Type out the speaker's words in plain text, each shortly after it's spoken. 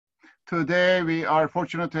Today we are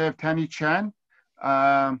fortunate to have Tanny Chan.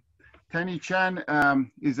 Tanny Chan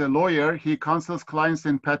is a lawyer. He counsels clients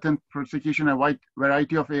in patent prosecution in a wide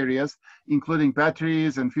variety of areas, including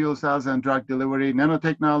batteries and fuel cells and drug delivery,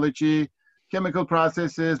 nanotechnology, chemical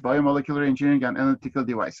processes, biomolecular engineering, and analytical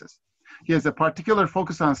devices. He has a particular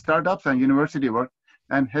focus on startups and university work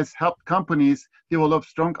and has helped companies develop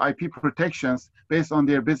strong IP protections based on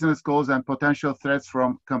their business goals and potential threats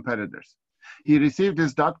from competitors. He received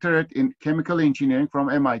his doctorate in chemical engineering from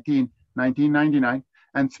MIT in 1999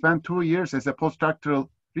 and spent 2 years as a postdoctoral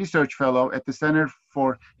research fellow at the Center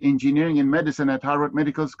for Engineering in Medicine at Harvard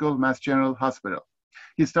Medical School, Mass General Hospital.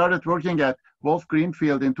 He started working at Wolf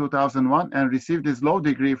Greenfield in 2001 and received his law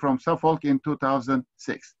degree from Suffolk in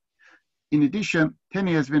 2006. In addition,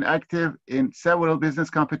 Tanny has been active in several business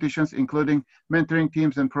competitions, including mentoring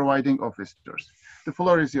teams and providing office tours. The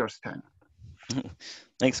floor is yours, Tanny.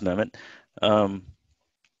 Thanks, Mehmet.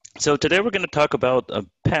 So today we're going to talk about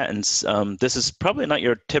patents. This is probably not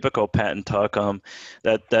your typical patent talk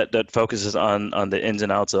that focuses on the ins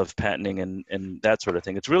and outs of patenting and that sort of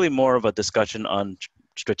thing. It's really more of a discussion on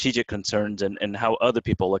strategic concerns and how other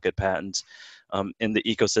people look at patents in the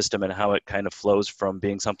ecosystem and how it kind of flows from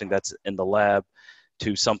being something that's in the lab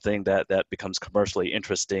to something that becomes commercially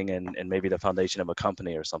interesting and maybe the foundation of a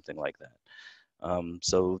company or something like that.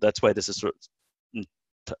 So that's why this is sort of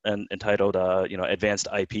entitled, Advanced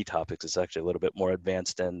IP Topics. It's actually a little bit more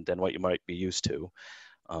advanced than what you might be used to.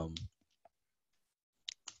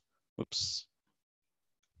 Oops.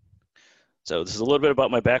 So this is a little bit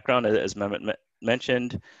about my background, as Mehmet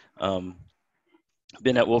mentioned.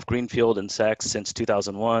 Been at Wolf Greenfield and Sachs since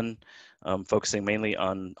 2001, focusing mainly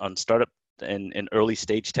on startup and early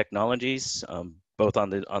stage technologies, both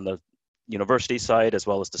on the university side as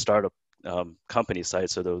well as the startup company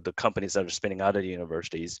side, so the companies that are spinning out of the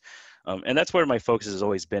universities. And that's where my focus has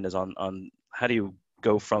always been, is on how do you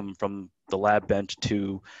go from the lab bench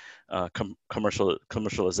to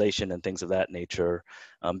commercialization and things of that nature.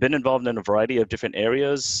 Been involved in a variety of different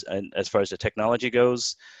areas and as far as the technology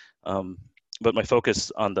goes. But my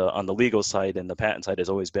focus on the legal side and the patent side has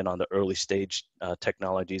always been on the early stage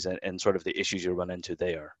technologies and sort of the issues you run into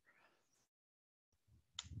there.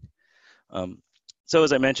 So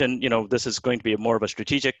as I mentioned, this is going to be more of a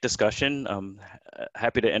strategic discussion. I'm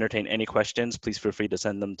happy to entertain any questions. Please feel free to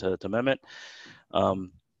send them to Mehmet.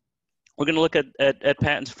 We're going to look at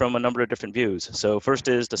patents from a number of different views. So first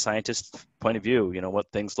is the scientist's point of view, what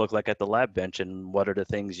things look like at the lab bench and what are the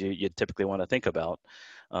things you typically want to think about.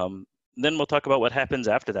 Then we'll talk about what happens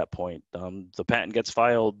after that point. The patent gets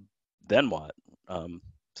filed, then what?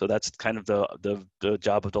 So that's kind of the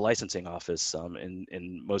job of the licensing office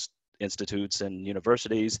in most institutes and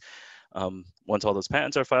universities. Once all those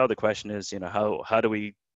patents are filed, the question is, how do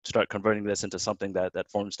we start converting this into something that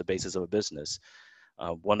forms the basis of a business?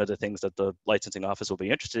 One of the things that the licensing office will be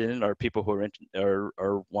interested in are people who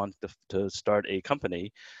are want to start a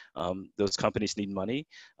company. Those companies need money,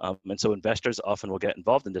 and so investors often will get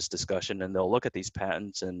involved in this discussion, and they'll look at these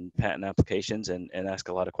patents and patent applications and ask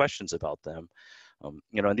a lot of questions about them.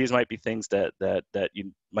 And these might be things that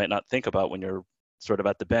you might not think about when you're sort of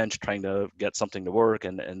at the bench trying to get something to work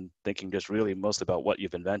and thinking just really mostly about what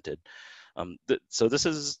you've invented. So this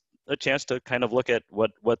is a chance to kind of look at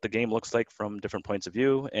what the game looks like from different points of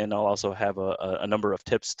view, and I'll also have a number of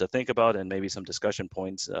tips to think about and maybe some discussion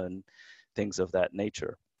points and things of that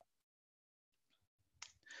nature.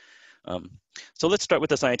 So let's start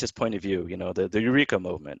with the scientist's point of view, the Eureka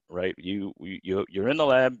moment, right? You're in the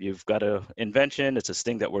lab, you've got an invention, it's this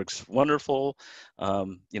thing that works wonderful.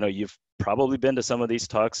 You've probably been to some of these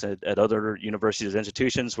talks at other universities,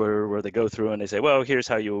 institutions where they go through and they say, well, here's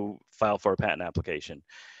how you file for a patent application,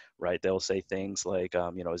 right? They'll say things like,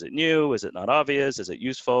 is it new? Is it not obvious? Is it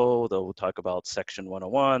useful? They'll talk about section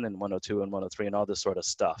 101 and 102 and 103 and all this sort of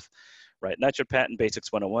stuff, right? And that's your Patent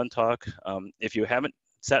Basics 101 talk. If you haven't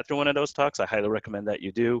sat through one of those talks, I highly recommend that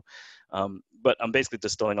you do. But I'm basically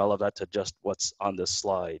distilling all of that to just what's on this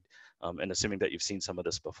slide, and assuming that you've seen some of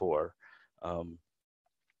this before.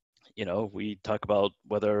 We talk about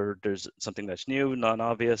whether there's something that's new,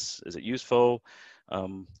 non-obvious, is it useful?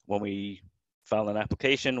 When we file an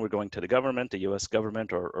application, we're going to the government, the US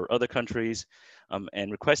government or other countries,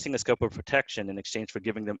 and requesting a scope of protection in exchange for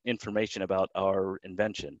giving them information about our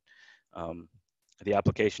invention. The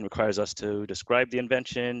application requires us to describe the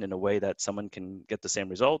invention in a way that someone can get the same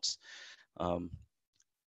results.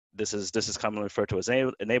 This is commonly referred to as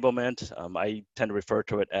enablement. I tend to refer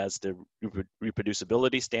to it as the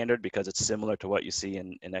reproducibility standard because it's similar to what you see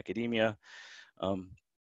in academia.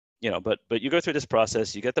 But you go through this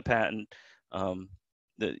process, you get the patent,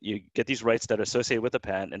 you get these rights that are associated with the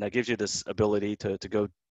patent, and that gives you this ability to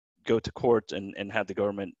go to court and have the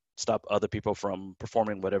government stop other people from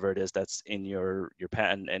performing whatever it is that's in your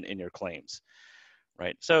patent and in your claims,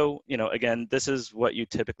 right? So, again, this is what you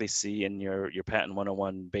typically see in your patent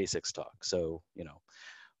 101 basics talk. So,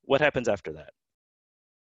 what happens after that?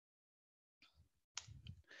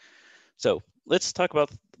 So let's talk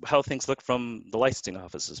about how things look from the licensing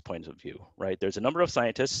office's point of view, right? There's a number of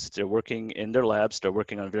scientists, they're working in their labs, they're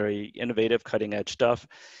working on very innovative, cutting edge stuff.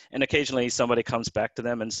 And occasionally somebody comes back to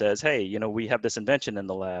them and says, hey, we have this invention in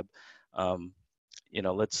the lab.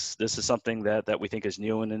 This is something that we think is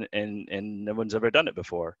new and no one's ever done it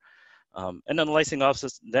before. And then the licensing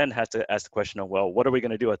office then has to ask the question of, well, what are we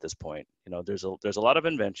going to do at this point? There's a lot of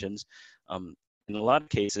inventions. In a lot of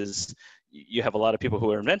cases, you have a lot of people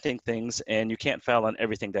who are inventing things, and you can't file on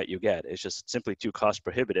everything that you get. It's just simply too cost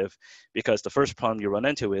prohibitive, because the first problem you run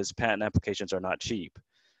into is patent applications are not cheap.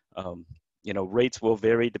 Rates will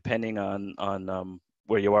vary depending on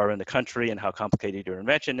where you are in the country and how complicated your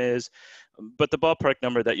invention is. But the ballpark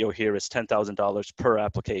number that you'll hear is $10,000 per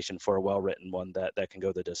application for a well-written one that can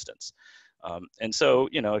go the distance. And so,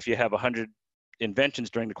 if you have 100 inventions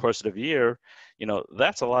during the course of the year,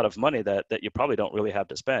 that's a lot of money that you probably don't really have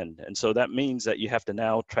to spend. And so that means that you have to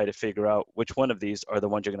now try to figure out which one of these are the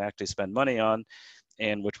ones you're going to actually spend money on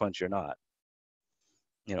and which ones you're not.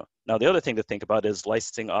 Now the other thing to think about is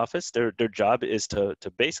licensing office. Their job is to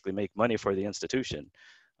basically make money for the institution.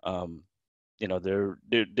 They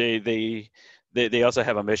also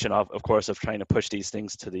have a mission of course of trying to push these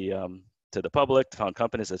things to the public, to found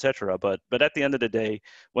companies, etc. But at the end of the day,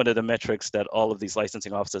 one of the metrics that all of these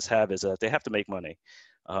licensing offices have is that they have to make money.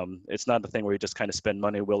 It's not a thing where you just kind of spend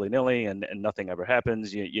money willy-nilly and nothing ever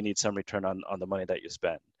happens. You need some return on the money that you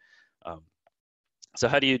spend. So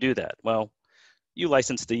how do you do that? Well, you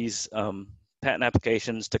license these patent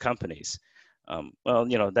applications to companies.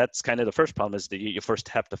 That's kind of the first problem, is that you first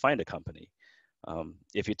have to find a company.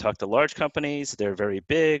 If you talk to large companies, they're very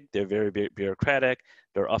big, they're very bureaucratic,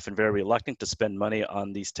 they're often very reluctant to spend money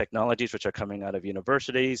on these technologies which are coming out of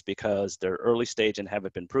universities because they're early stage and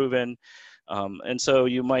haven't been proven. And so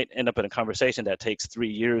you might end up in a conversation that takes 3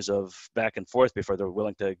 years of back and forth before they're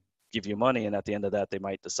willing to give you money, and at the end of that they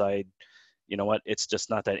might decide, you know what, it's just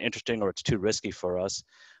not that interesting, or it's too risky for us.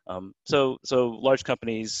 So large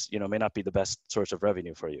companies, may not be the best source of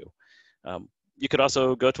revenue for you. You could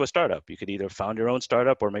also go to a startup. You could either found your own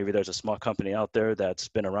startup, or maybe there's a small company out there that's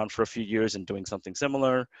been around for a few years and doing something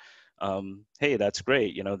similar. Hey, that's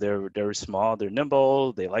great. They're small, they're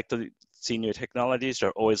nimble, they like to see new technologies.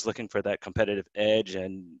 They're always looking for that competitive edge,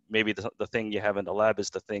 and maybe the thing you have in the lab is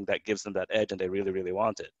the thing that gives them that edge, and they really, really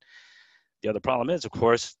want it. The other problem is, of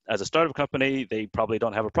course, as a startup company, they probably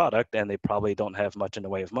don't have a product, and they probably don't have much in the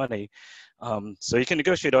way of money. So you can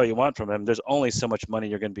negotiate all you want from them. There's only so much money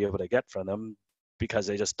you're going to be able to get from them, because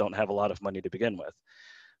they just don't have a lot of money to begin with.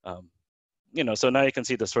 So now you can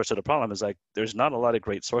see the source of the problem is, like, there's not a lot of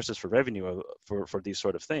great sources for revenue for these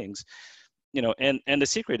sort of things. And the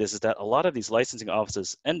secret is that a lot of these licensing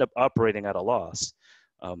offices end up operating at a loss.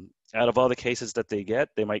 Out of all the cases that they get,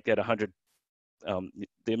 they might get 100.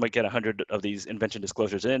 They might get 100 of these invention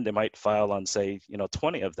disclosures in. They might file on, say,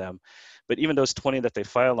 20 of them, but even those 20 that they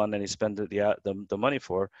file on and they spend the money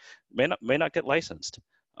for may not get licensed.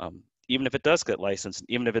 Even if it does get licensed,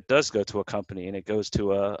 even if it does go to a company and it goes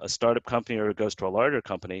to a startup company or it goes to a larger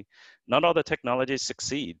company, not all the technologies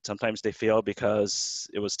succeed. Sometimes they fail because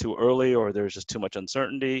it was too early, or there's just too much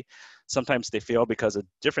uncertainty. Sometimes they fail because a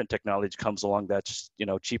different technology comes along that's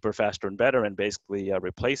cheaper, faster, and better, and basically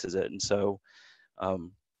replaces it. And so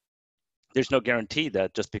there's no guarantee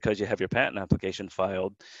that just because you have your patent application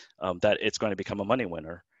filed, that it's going to become a money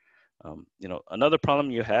winner. Another problem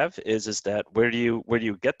you have is that where do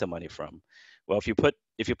you get the money from? Well, if you put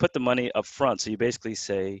the money up front, so you basically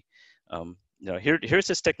say, here's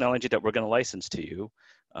this technology that we're going to license to you.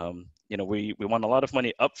 We want a lot of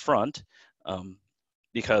money up front,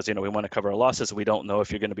 because we want to cover our losses. We don't know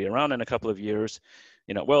if you're going to be around in a couple of years.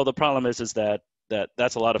 Well, the problem is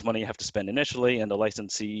that's a lot of money you have to spend initially, and the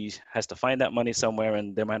licensee has to find that money somewhere,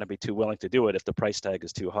 and they might not be too willing to do it if the price tag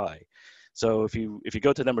is too high. So if you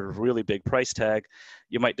go to them with a really big price tag,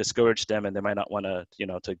 you might discourage them, and they might not want to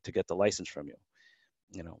to get the license from you.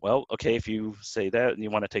 Well, okay, if you say that and you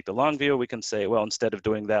want to take the long view, we can say, well, instead of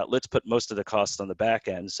doing that, let's put most of the costs on the back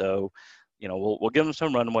end. So we'll give them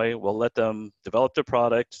some runway, we'll let them develop their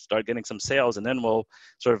product, start getting some sales, and then we'll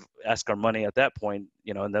sort of ask our money at that point,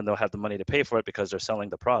 and then they'll have the money to pay for it because they're selling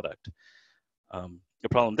the product. The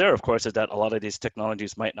problem there, of course, is that a lot of these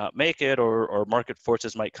technologies might not make it, or market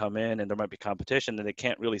forces might come in and there might be competition, and they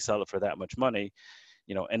can't really sell it for that much money.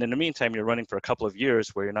 and in the meantime, you're running for a couple of years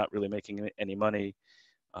where you're not really making any money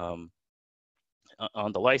um,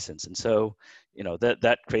 on the license. And so,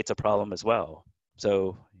 that creates a problem as well.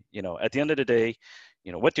 So, at the end of the day,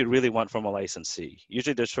 what do you really want from a licensee?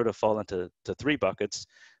 Usually they sort of fall into three buckets.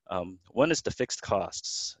 One is the fixed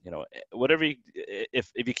costs. Whatever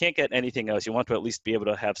if you can't get anything else, you want to at least be able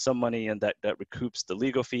to have some money and that recoups the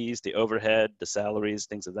legal fees, the overhead, the salaries,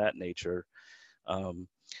 things of that nature.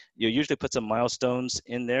 You usually put some milestones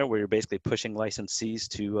in there where you're basically pushing licensees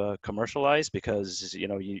to commercialize, because you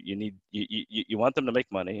need you want them to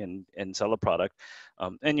make money and sell a product,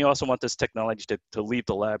 and you also want this technology to leave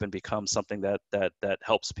the lab and become something that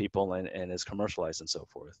helps people and is commercialized and so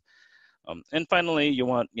forth. And finally, you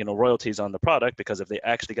want royalties on the product, because if they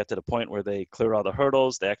actually get to the point where they clear all the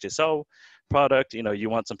hurdles, they actually sell product, you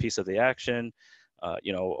want some piece of the action, a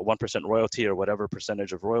 1% royalty or whatever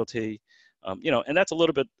percentage of royalty. And it's a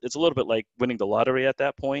little bit like winning the lottery at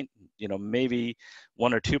that point. Maybe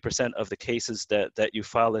 1 or 2% of the cases that you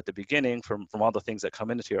file at the beginning from all the things that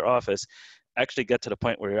come into your office actually get to the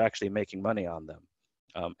point where you're actually making money on them.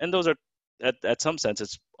 And those are, at some sense,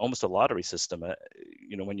 it's almost a lottery system.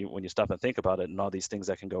 When you stop and think about it, and all these things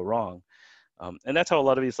that can go wrong. And that's how a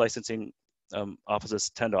lot of these licensing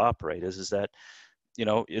offices tend to operate. Is that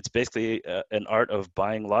it's basically an art of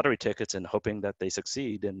buying lottery tickets and hoping that they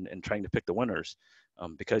succeed and trying to pick the winners,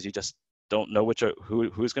 because you just don't know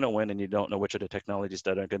who's going to win, and you don't know which are the technologies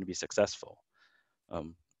that are going to be successful. A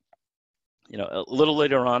little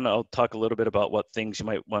later on, I'll talk a little bit about what things you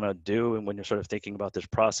might want to do, and when you're sort of thinking about this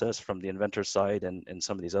process from the inventor side and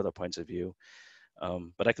some of these other points of view.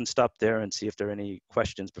 But I can stop there and see if there are any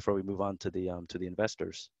questions before we move on to the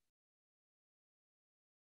investors.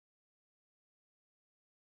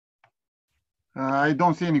 I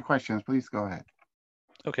don't see any questions. Please go ahead.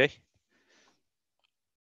 Okay.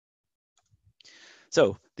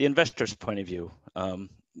 So the investor's point of view,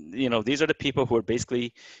 these are the people who are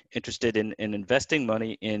basically interested in investing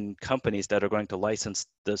money in companies that are going to license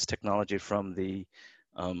this technology from the,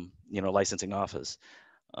 licensing office.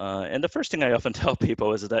 And the first thing I often tell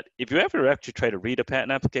people is that if you ever actually try to read a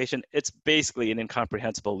patent application, it's basically an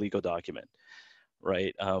incomprehensible legal document,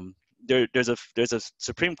 right? There's a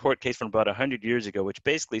Supreme Court case from about 100 years ago, which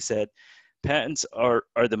basically said patents are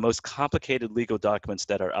the most complicated legal documents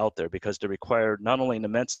that are out there, because they require not only an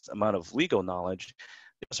immense amount of legal knowledge,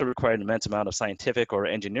 they also require an immense amount of scientific or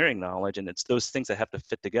engineering knowledge, and it's those things that have to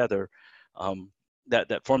fit together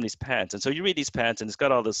that form these patents. And so you read these patents, and it's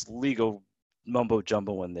got all this legal mumbo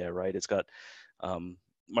jumbo in there, right? It's got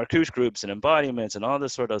Marcuse groups and embodiments and all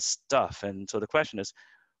this sort of stuff. And so the question is,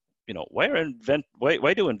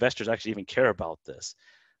 why do investors actually even care about this?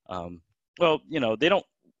 Well, they don't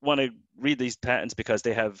want to read these patents because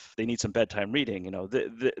they need some bedtime reading.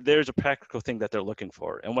 There's a practical thing that they're looking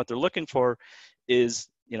for, and what they're looking for is,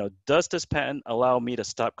 does this patent allow me to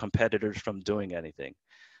stop competitors from doing anything?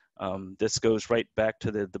 This goes right back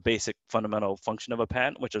to the basic fundamental function of a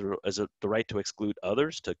patent, which is the right to exclude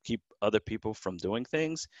others, to keep other people from doing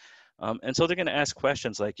things. And so they're going to ask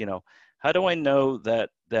questions like, how do I know that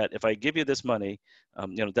if I give you this money,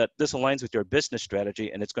 that this aligns with your business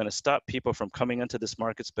strategy, and it's going to stop people from coming into this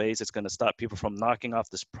market space? It's going to stop people from knocking off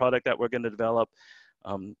this product that we're going to develop.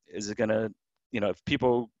 Is it going to, if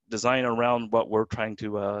people design around what we're trying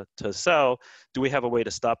to sell, do we have a way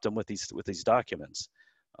to stop them with these documents?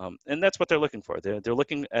 And that's what they're looking for. They're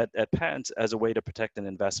looking at patents as a way to protect an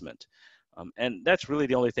investment. And that's really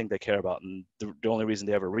the only thing they care about, and the only reason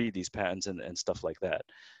they ever read these patents and stuff like that.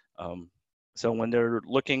 So when they're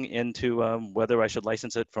looking into whether I should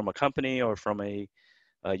license it from a company or from a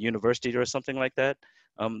university or something like that,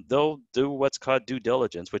 they'll do what's called due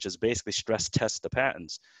diligence, which is basically stress test the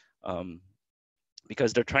patents,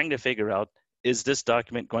 because they're trying to figure out, is this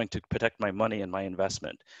document going to protect my money and my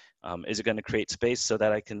investment? Is it going to create space so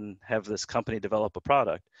that I can have this company develop a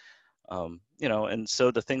product? And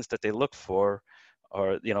so the things that they look for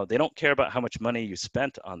are, they don't care about how much money you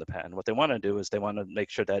spent on the patent. What they want to do is they want to make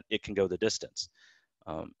sure that it can go the distance.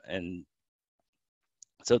 And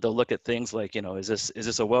so they'll look at things like, is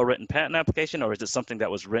this a well-written patent application, or is this something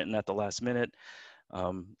that was written at the last minute?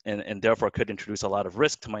 And therefore could introduce a lot of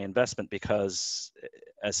risk to my investment, because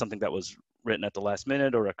as something that was written at the last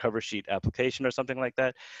minute, or a cover sheet application or something like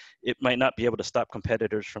that, it might not be able to stop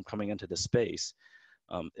competitors from coming into the space.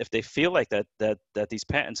 If they feel like that these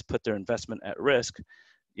patents put their investment at risk,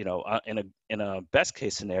 in a best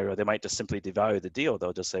case scenario, they might just simply devalue the deal.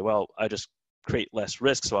 They'll just say, well, I just create less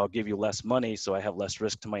risk, so I'll give you less money, so I have less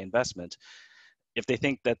risk to my investment. If they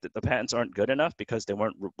think that the patents aren't good enough because they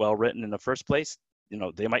weren't well written in the first place,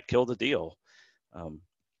 they might kill the deal.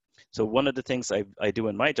 So one of the things I do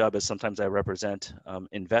in my job is sometimes I represent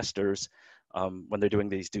investors when they're doing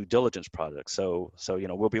these due diligence projects. So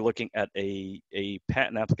we'll be looking at a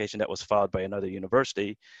patent application that was filed by another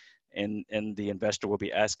university, and the investor will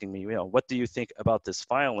be asking me, what do you think about this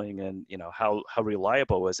filing, and how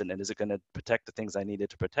reliable is it, and is it going to protect the things I needed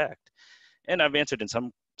to protect? And I've answered in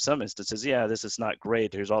some instances, yeah, this is not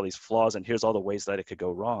great. Here's all these flaws, and here's all the ways that it could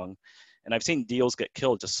go wrong. And I've seen deals get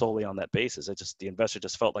killed just solely on that basis. The investor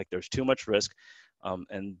just felt like there's too much risk,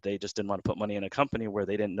 and they just didn't want to put money in a company where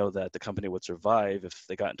they didn't know that the company would survive if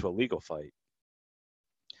they got into a legal fight.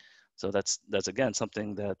 So that's again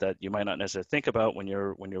something that you might not necessarily think about when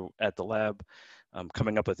you're at the lab,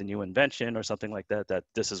 coming up with a new invention or something like that. That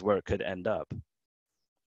this is where it could end up.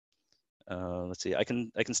 Let's see. I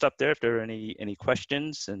can stop there if there are any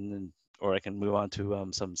questions, or I can move on to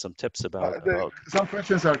some tips about. Some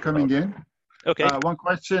questions are coming in. Okay. One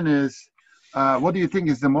question is, what do you think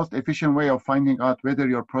is the most efficient way of finding out whether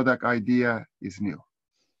your product idea is new?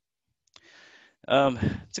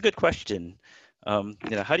 It's a good question. How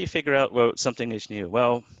do you figure out something is new?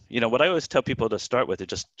 Well, what I always tell people to start with is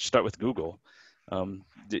just start with Google.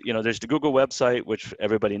 There's the Google website, which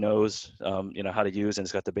everybody knows, how to use, and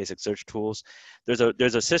it's got the basic search tools. There's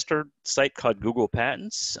a sister site called Google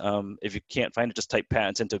Patents. If you can't find it, just type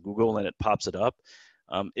patents into Google and it pops it up.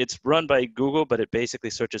 It's run by Google, but it basically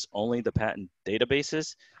searches only the patent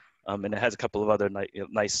databases, and it has a couple of other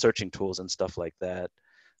nice searching tools and stuff like that.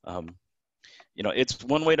 It's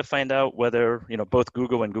one way to find out whether, both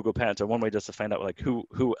Google and Google Patents are one way just to find out like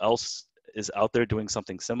who else is out there doing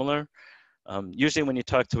something similar. Usually when you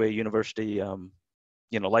talk to a university,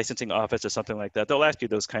 licensing office or something like that, they'll ask you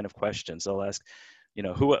those kind of questions. They'll ask,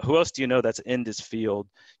 who else do you know that's in this field?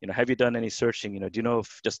 Have you done any searching? Do you know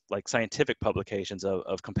if just like scientific publications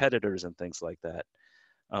of competitors and things like that?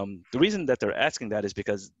 The reason that they're asking that is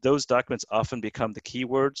because those documents often become the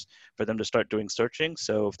keywords for them to start doing searching.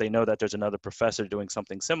 So if they know that there's another professor doing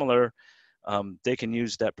something similar, they can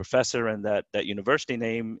use that professor and that university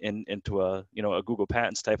name into a Google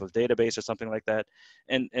Patents type of database or something like that,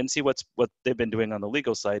 and see what they've been doing on the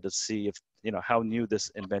legal side to see if how new this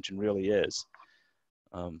invention really is.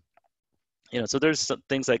 So there's some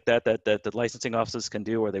things like that the licensing offices can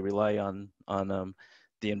do, where they rely on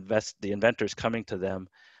the inventors coming to them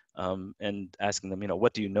and asking them,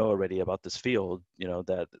 what do you know already about this field,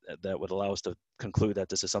 that would allow us to conclude that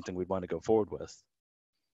this is something we'd want to go forward with.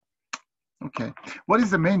 Okay. What is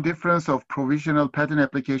the main difference of provisional patent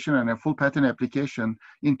application and a full patent application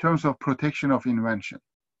in terms of protection of invention?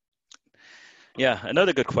 Yeah,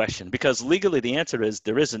 another good question, because legally the answer is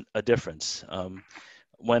there isn't a difference.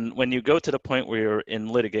 When you go to the point where you're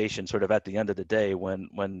in litigation, sort of at the end of the day, when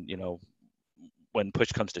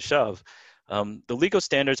push comes to shove, the legal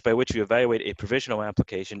standards by which you evaluate a provisional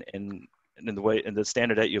application and the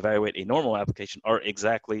standard that you evaluate a normal application are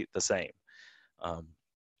exactly the same.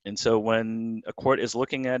 And so when a court is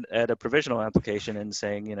looking at a provisional application and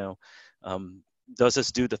saying, does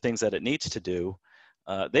this do the things that it needs to do?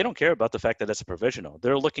 They don't care about the fact that it's a provisional.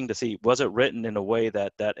 They're looking to see, was it written in a way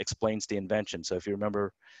that explains the invention? So if you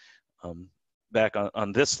remember back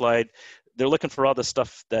on this slide, they're looking for all the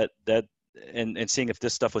stuff and seeing if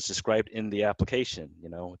this stuff was described in the application.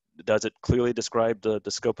 Does it clearly describe the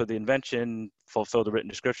scope of the invention, fulfill the written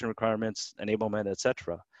description requirements, enablement,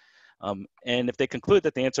 etc.? And if they conclude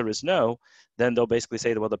that the answer is no, then they'll basically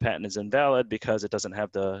say that, well, the patent is invalid because it doesn't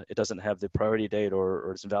have the priority date,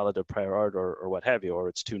 or it's invalid to prior art, or what have you, or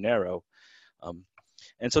it's too narrow.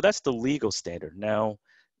 And so that's the legal standard. Now,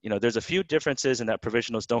 there's a few differences in that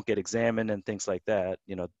provisionals don't get examined and things like that,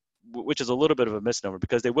 which is a little bit of a misnomer,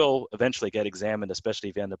 because they will eventually get examined, especially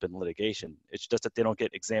if you end up in litigation. It's just that they don't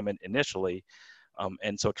get examined initially.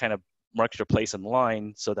 And so it kind of marks your place in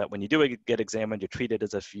line, so that when you do get examined, you're treated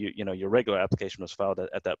as if your regular application was filed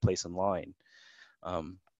at that place in line.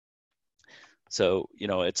 So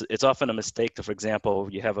it's often a mistake to, for example,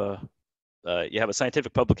 you have a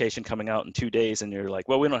scientific publication coming out in 2 days, and you're like,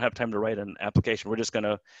 well, we don't have time to write an application. We're just going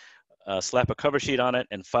to slap a cover sheet on it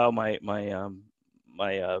and file my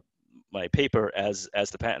paper as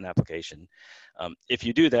the patent application. If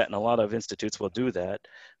you do that, and a lot of institutes will do that,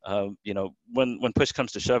 when push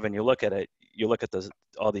comes to shove and you look at it, you look at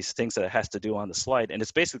all these things that it has to do on the slide, and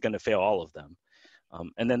it's basically going to fail all of them.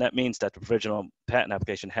 And then that means that the provisional patent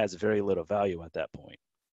application has very little value at that point.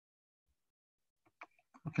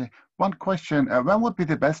 Okay, one question. When would be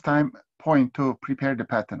the best point to prepare the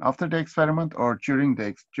patent? After the experiment or during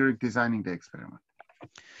designing the experiment?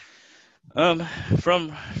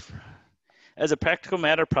 As a practical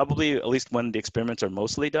matter, probably at least when the experiments are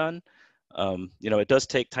mostly done. It does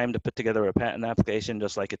take time to put together a patent application,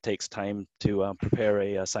 just like it takes time to prepare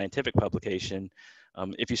a scientific publication.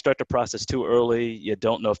 If you start the process too early, you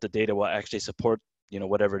don't know if the data will actually support,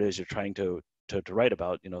 whatever it is you're trying to write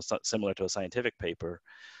about, similar to a scientific paper.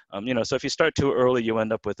 So if you start too early, you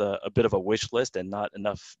end up with a bit of a wish list and not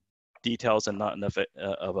enough details and not enough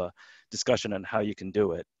of a discussion on how you can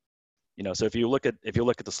do it. So if you look at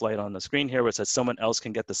the slide on the screen here where it says someone else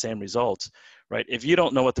can get the same results, right? If you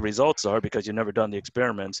don't know what the results are because you've never done the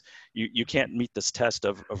experiments, you can't meet this test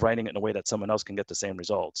of writing it in a way that someone else can get the same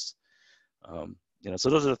results. So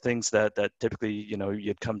those are the things that typically,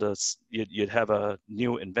 you'd have a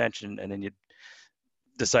new invention and then you'd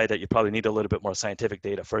decide that you probably need a little bit more scientific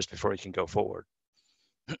data first before you can go forward.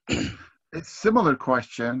 It's a similar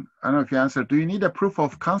question. I don't know if you answered. Do you need a proof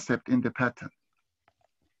of concept in the patent?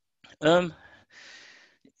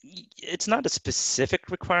 It's not a specific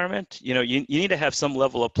requirement. You need to have some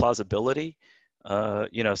level of plausibility.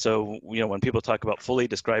 So when people talk about fully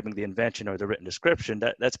describing the invention or the written description,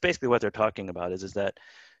 that's basically what they're talking about. Is that,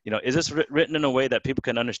 is this written in a way that people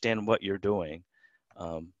can understand what you're doing?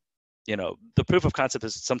 The proof of concept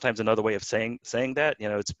is sometimes another way of saying that.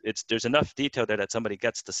 There's enough detail there that somebody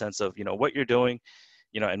gets the sense of what you're doing,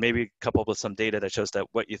 and maybe coupled with some data that shows that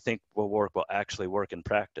what you think will work will actually work in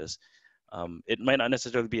practice. It might not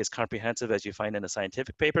necessarily be as comprehensive as you find in a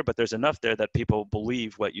scientific paper, but there's enough there that people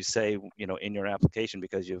believe what you say, in your application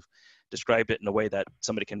because you've described it in a way that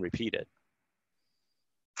somebody can repeat it.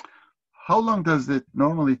 How long does it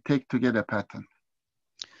normally take to get a patent?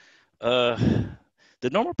 The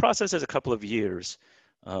normal process is a couple of years,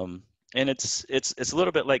 and it's a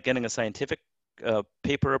little bit like getting a scientific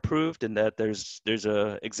paper approved in that there's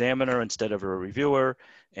a examiner instead of a reviewer,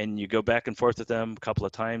 and you go back and forth with them a couple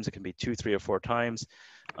of times. It can be 2, 3, or 4 times,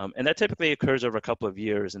 and that typically occurs over a couple of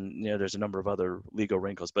years. And there's a number of other legal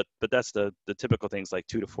wrinkles, but that's the typical things, like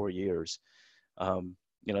 2 to 4 years.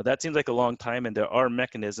 That seems like a long time, and there are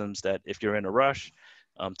mechanisms that if you're in a rush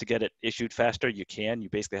to get it issued faster, you can. You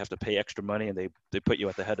basically have to pay extra money, and they put you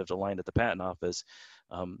at the head of the line at the patent office.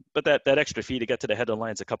 But that extra fee to get to the head of the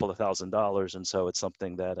line is a couple of $1,000s, and so it's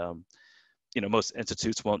something that most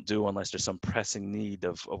institutes won't do unless there's some pressing need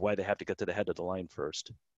of why they have to get to the head of the line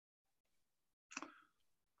first.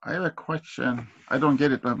 I have a question. I don't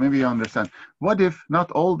get it, but maybe you understand. What if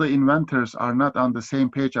not all the inventors are not on the same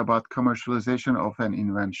page about commercialization of an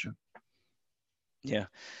invention? Yeah.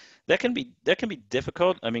 That can be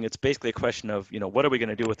difficult. I mean, it's basically a question of, what are we going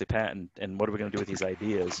to do with the patent and what are we going to do with these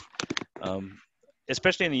ideas?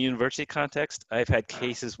 Especially in the university context, I've had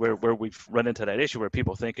cases where we've run into that issue where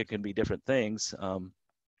people think it can be different things.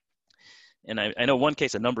 And I know one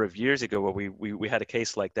case a number of years ago where we had a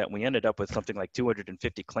case like that. And we ended up with something like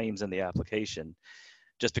 250 claims in the application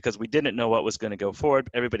just because we didn't know what was going to go forward.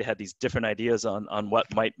 Everybody had these different ideas on what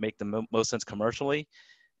might make the most sense commercially.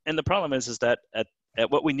 And the problem is that at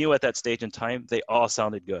what we knew at that stage in time, they all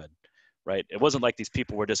sounded good, right? It wasn't like these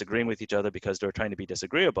people were disagreeing with each other because they were trying to be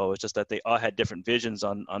disagreeable. It's just that they all had different visions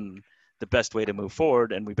on the best way to move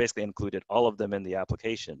forward, and we basically included all of them in the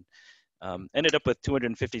application. Ended up with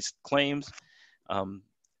 250 claims.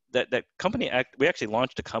 That company, we actually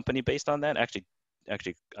launched a company based on that, actually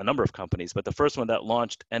a number of companies, but the first one that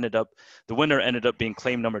launched the winner ended up being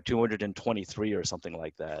claim number 223 or something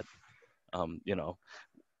like that.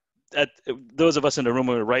 Those of us in the room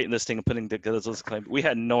who were writing this thing and putting together those claims, we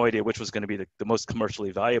had no idea which was going to be the most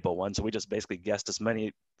commercially valuable one. So we just basically guessed as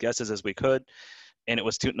many guesses as we could. And it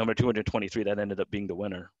was number 223 that ended up being the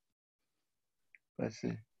winner. I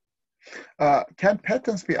see. Can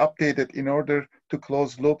patents be updated in order to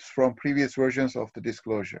close loops from previous versions of the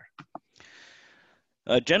disclosure?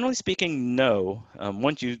 Generally speaking, no.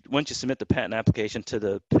 Once you submit the patent application to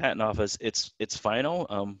the patent office, it's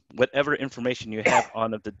final. Whatever information you have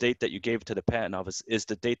on the date that you gave to the patent office is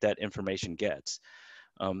the date that information gets.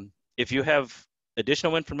 If you have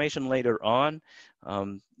additional information later on,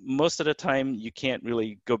 most of the time you can't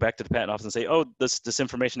really go back to the patent office and say, "Oh, this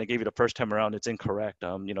information I gave you the first time around, it's incorrect.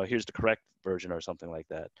 Here's the correct version," or something like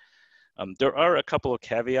that. There are a couple of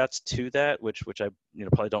caveats to that, which I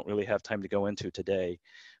probably don't really have time to go into today,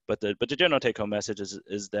 but the general take-home message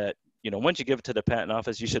is that once you give it to the patent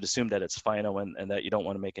office, you should assume that it's final and that you don't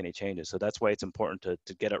want to make any changes. So that's why it's important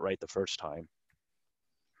to get it right the first time.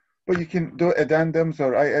 But you can do addendums,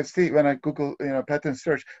 or I see when I Google patent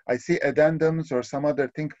search, I see addendums or some other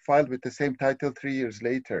thing filed with the same title 3 years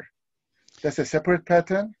later. That's a separate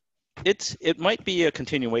patent? It might be a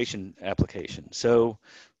continuation application. So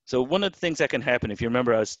So one of the things that can happen, if you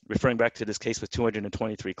remember, I was referring back to this case with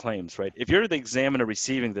 223 claims, right? If you're the examiner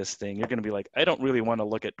receiving this thing, you're going to be like, I don't really want to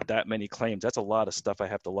look at that many claims. That's a lot of stuff I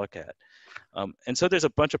have to look at. And so there's a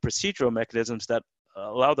bunch of procedural mechanisms that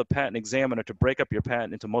allow the patent examiner to break up your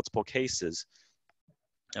patent into multiple cases.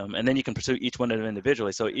 And then you can pursue each one of them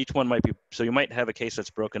individually. So each one might be, so you might have a case that's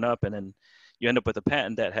broken up, and then you end up with a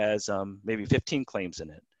patent that has maybe 15 claims in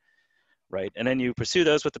it, right? And then you pursue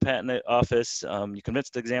those with the patent office. You convince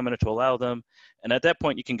the examiner to allow them, and at that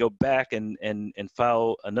point, you can go back and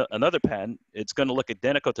file another patent. It's going to look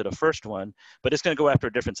identical to the first one, but it's going to go after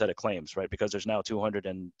a different set of claims, right? Because there's now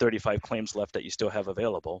 235 claims left that you still have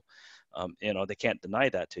available. They can't deny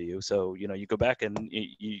that to you. So you go back and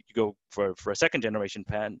you go for a second generation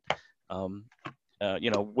patent.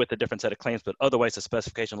 With a different set of claims, but otherwise the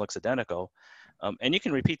specification looks identical. And you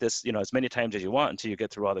can repeat this, as many times as you want until you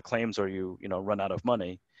get through all the claims or you run out of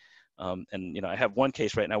money. I have one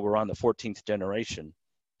case right now, we're on the 14th generation.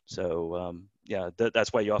 So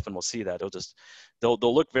that's why you often will see that. They'll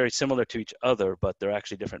look very similar to each other, but they're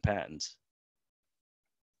actually different patents.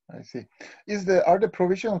 I see. Are the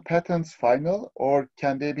provisional patents final, or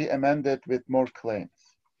can they be amended with more claims?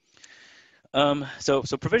 So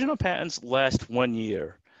provisional patents last 1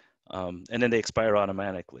 year, and then they expire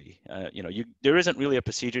automatically. There isn't really a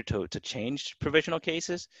procedure to change provisional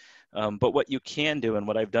cases, but what you can do, and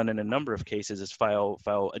what I've done in a number of cases, is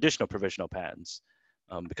file additional provisional patents,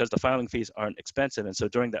 because the filing fees aren't expensive. And so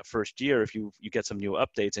during that first year, if you get some new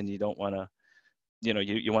updates and you don't want to,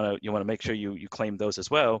 you want to make sure you claim those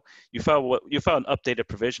as well, you file an updated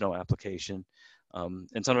provisional application.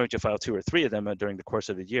 And sometimes you file 2 or 3 of them during the course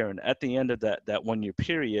of the year. And at the end of that 1 year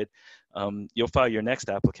period, you'll file your next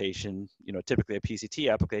application, typically a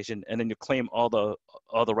PCT application, and then you claim all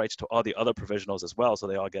the rights to all the other provisionals as well. So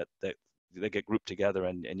they all get grouped together,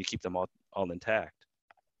 and you keep them all intact.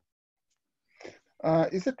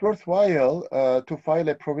 Is it worthwhile to file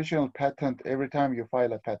a provisional patent every time you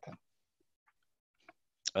file a patent?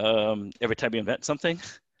 Every time you invent something?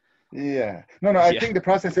 Yeah. No, I think the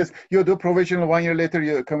process is you do provisional, 1 year later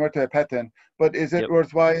you convert to a patent. But is it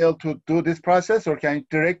worthwhile to do this process, or can you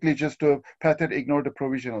directly just do patent, ignore the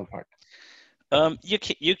provisional part? You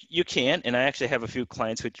can, and I actually have a few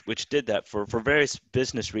clients which did that for various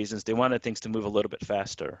business reasons. They wanted things to move a little bit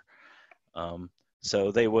faster,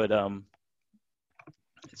 so they would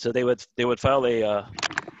file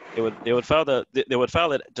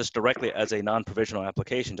it just directly as a non-provisional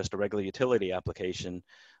application, just a regular utility application,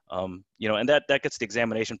 and that gets the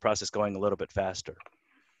examination process going a little bit faster.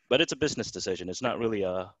 But it's a business decision. It's not really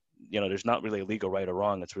there's not really a legal right or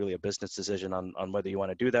wrong. It's really a business decision on whether you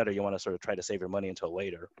want to do that or you want to sort of try to save your money until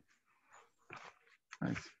later.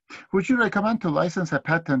 Nice. Would you recommend to license a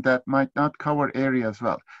patent that might not cover area as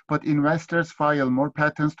well, but investors file more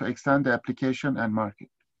patents to extend the application and market?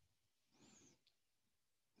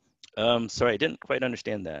 Sorry, I didn't quite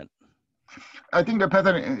understand that. I think the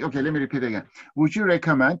patent, okay, let me repeat again. Would you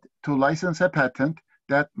recommend to license a patent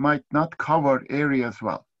that might not cover area as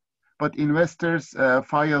well, but investors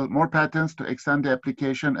file more patents to extend the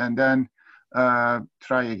application and then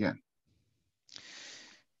try again?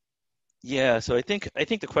 Yeah, so I think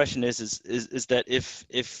the question is that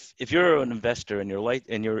if you're an investor and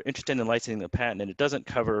you're interested in licensing a patent and it doesn't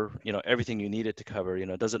cover everything you need it to cover,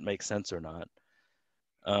 does it make sense or not?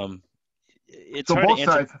 It's so hard both to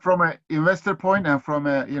answer. Sides, from an investor point and from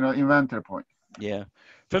a inventor point. Yeah,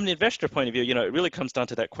 from the investor point of view, it really comes down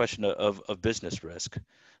to that question of business risk.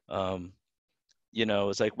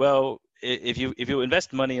 It's like, well, if you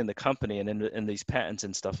invest money in the company and in these patents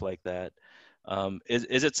and stuff like that,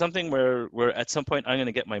 is it something where at some point I'm going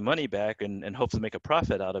to get my money back and hopefully make a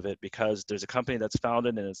profit out of it because there's a company that's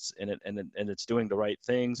founded and it's doing the right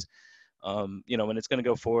things, and it's going to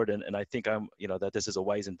go forward, and I think that this is a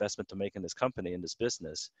wise investment to make in this company, in this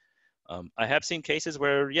business. I have seen cases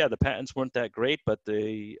where the patents weren't that great, but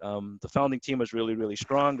the founding team was really, really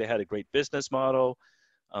strong. They had a great business model.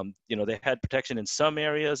 They had protection in some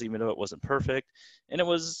areas, even though it wasn't perfect, and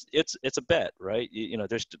it's a bet, right?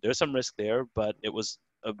 There's some risk there, but it was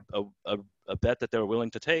a bet that they were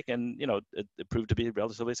willing to take, and it proved to be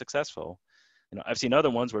relatively successful. I've seen other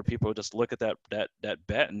ones where people just look at that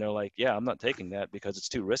bet and they're like, yeah, I'm not taking that because it's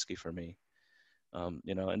too risky for me.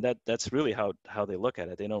 And that's really how they look at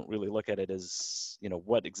it. They don't really look at it as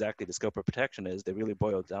what exactly the scope of protection is. They really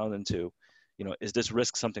boil it down into, is this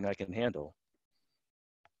risk something I can handle?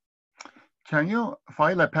 Can you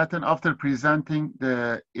file a patent after presenting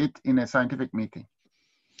it in a scientific meeting?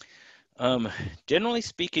 Generally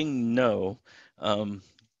speaking, no.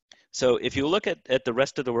 So if you look at the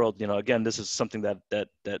rest of the world, again, this is something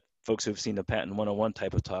that folks who've seen the patent 101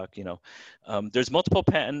 type of talk, there's multiple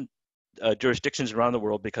patent jurisdictions around the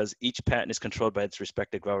world because each patent is controlled by its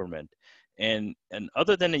respective government. And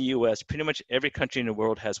other than the US, pretty much every country in the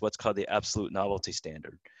world has what's called the absolute novelty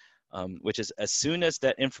standard, which is as soon as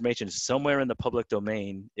that information is somewhere in the public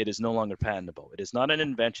domain, it is no longer patentable. It is not an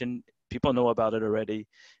invention. People know about it already.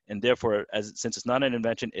 And therefore, since it's not an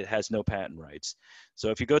invention, it has no patent rights. So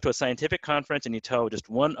if you go to a scientific conference and you tell just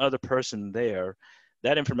one other person there,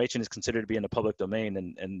 that information is considered to be in the public domain.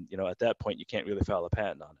 And at that point, you can't really file a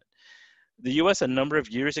patent on it. The US a number of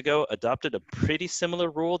years ago adopted a pretty similar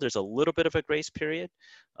rule. There's a little bit of a grace period.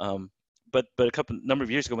 But a number of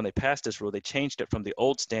years ago when they passed this rule, they changed it from the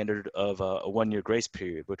old standard of a 1-year grace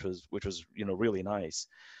period, which was really nice.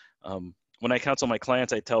 When I counsel my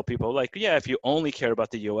clients, I tell people if you only care about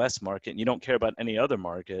the US market and you don't care about any other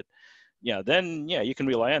market, then you can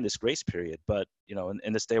rely on this grace period. But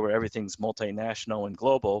in this day where everything's multinational and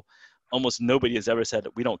global, almost nobody has ever said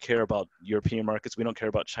we don't care about European markets, we don't care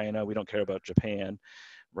about China, we don't care about Japan,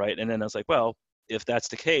 right? And then I was like, well, if that's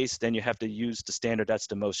the case, then you have to use the standard that's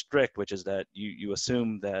the most strict, which is that you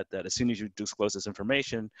assume that as soon as you disclose this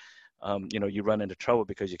information, you run into trouble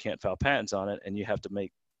because you can't file patents on it, and you have to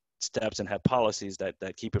make steps and have policies that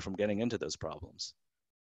keep you from getting into those problems.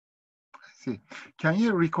 See, can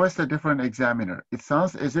you request a different examiner? It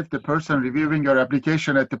sounds as if the person reviewing your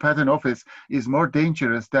application at the patent office is more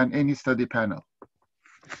dangerous than any study panel.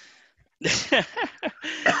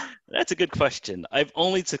 That's a good question. I've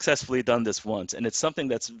only successfully done this once, and it's something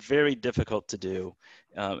that's very difficult to do,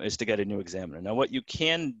 is to get a new examiner. Now, what you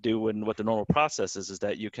can do and what the normal process is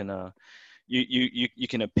that you can you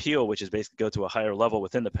can appeal, which is basically go to a higher level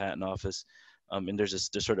within the patent office. And there's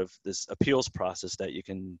this appeals process that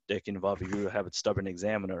can involve you have a stubborn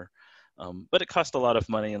examiner, but it costs a lot of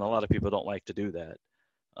money, and a lot of people don't like to do that.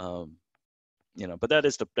 But that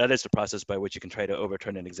is the process by which you can try to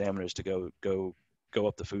overturn an examiner, is to go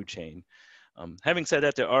up the food chain. Having said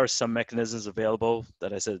that, there are some mechanisms available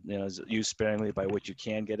that I said is used sparingly by which you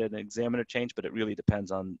can get an examiner change, but it really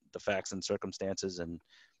depends on the facts and circumstances and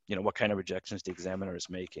what kind of rejections the examiner is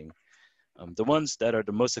making. The ones that are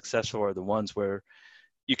the most successful are the ones where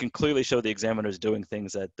you can clearly show the examiner is doing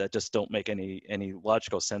things that just don't make any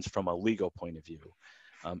logical sense from a legal point of view.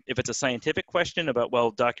 If it's a scientific question about,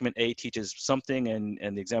 well, document A teaches something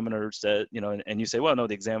and the examiner said, and you say, well, no,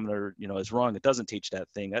 the examiner, is wrong. It doesn't teach that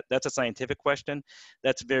thing. That's a scientific question.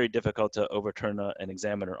 That's very difficult to overturn an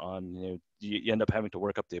examiner on. You end up having to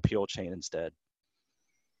work up the appeal chain instead.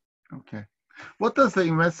 Okay. What does the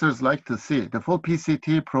investors like to see? The full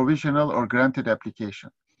PCT, provisional, or granted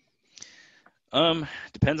application?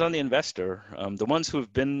 Depends on the investor. The ones who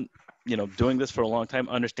have been, doing this for a long time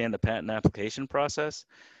understand the patent application process.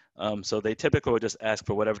 So they typically will just ask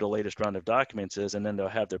for whatever the latest round of documents is, and then they'll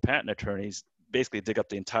have their patent attorneys basically dig up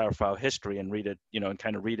the entire file history and read it, and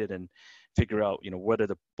kind of read it and figure out, what are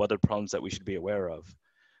the problems that we should be aware of.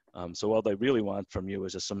 So all they really want from you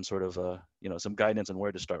is just some sort of, some guidance on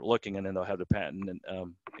where to start looking, and then they'll have the patent and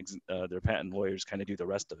their patent lawyers kind of do the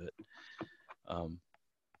rest of it.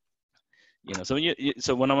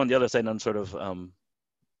 So when I'm on the other side, and I'm sort of,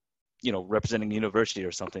 representing the university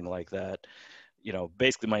or something like that,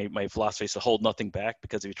 basically my philosophy is to hold nothing back,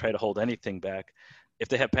 because if you try to hold anything back, if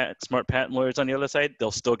they have smart patent lawyers on the other side, they'll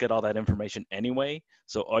still get all that information anyway.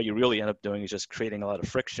 So all you really end up doing is just creating a lot of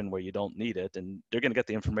friction where you don't need it, and they're going to get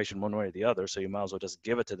the information one way or the other. So you might as well just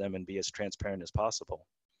give it to them and be as transparent as possible.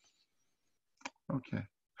 Okay.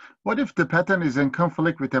 What if the patent is in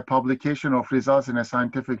conflict with the publication of results in a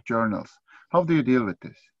scientific journals? How do you deal with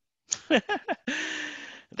this?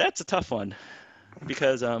 That's a tough one,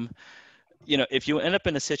 because if you end up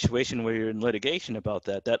in a situation where you're in litigation about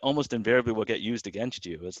that almost invariably will get used against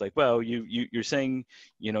you. It's like, well, you're saying,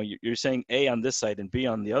 you're saying A on this side and B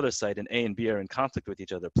on the other side, and A and B are in conflict with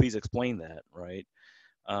each other. Please explain that, right?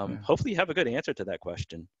 Hopefully you have a good answer to that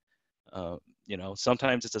question.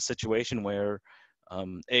 Sometimes it's a situation where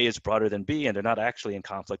A is broader than B, and they're not actually in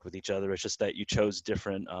conflict with each other. It's just that you chose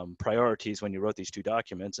different priorities when you wrote these two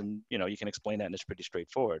documents, and you can explain that, and it's pretty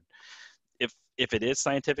straightforward. If it is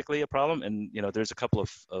scientifically a problem, and there's a couple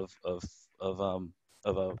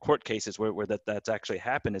of court cases where that's actually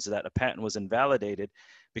happened, is that a patent was invalidated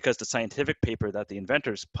because the scientific paper that the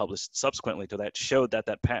inventors published subsequently to that showed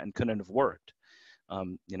that patent couldn't have worked.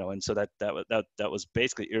 And so that was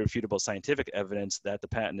basically irrefutable scientific evidence that the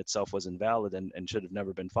patent itself was invalid and should have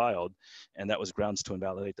never been filed, and that was grounds to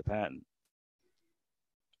invalidate the patent.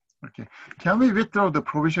 Okay. Can we withdraw the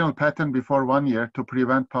provisional patent before 1 year to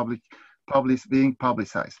prevent being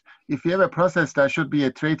publicized? If we have a process that should be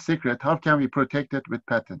a trade secret, how can we protect it with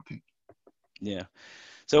patenting? Yeah.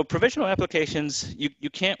 So provisional applications, you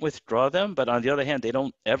can't withdraw them, but on the other hand, they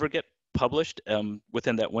don't ever get published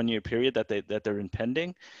within that 1 year period that they're in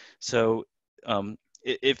pending. So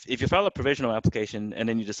if you file a provisional application and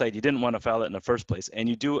then you decide you didn't want to file it in the first place and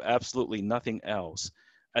you do absolutely nothing else,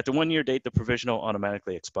 at the 1 year date, the provisional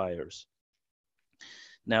automatically expires.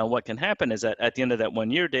 Now, what can happen is that at the end of that 1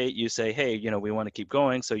 year date, you say, hey, we want to keep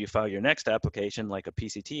going. So you file your next application, like a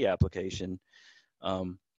PCT application.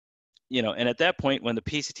 And at that point, when the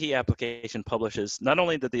PCT application publishes, not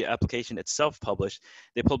only did the application itself publish,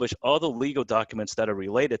 they publish all the legal documents that are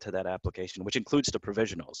related to that application, which includes the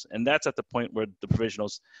provisionals. And that's at the point where the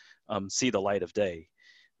provisionals see the light of day.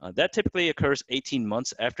 That typically occurs 18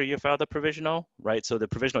 months after you file the provisional, right? So the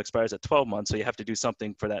provisional expires at 12 months, so you have to do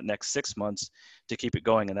something for that next 6 months to keep it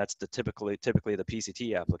going, and that's typically the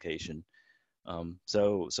PCT application.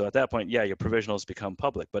 So at that point, yeah, your provisionals become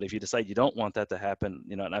public. But if you decide you don't want that to happen,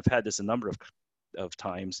 and I've had this a number of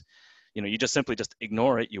times, you just simply just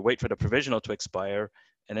ignore it. You wait for the provisional to expire,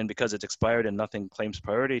 and then because it's expired and nothing claims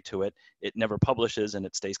priority to it, it never publishes and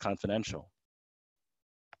it stays confidential.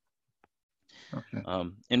 Okay.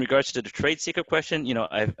 In regards to the trade secret question,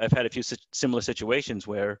 I've had a few similar situations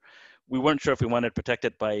where we weren't sure if we wanted to protect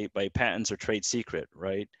it by patents or trade secret,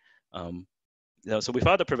 right? So we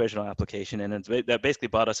filed a provisional application, and that basically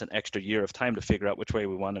bought us an extra year of time to figure out which way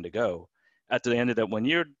we wanted to go. At the end of that 1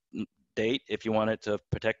 year date, if you wanted to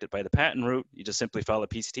protect it by the patent route, you just simply file a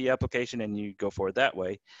PCT application and you go forward that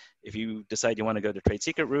way. If you decide you want to go the trade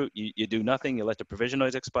secret route, you do nothing, you let the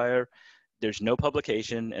provisionals expire. There's no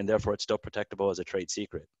publication, and therefore it's still protectable as a trade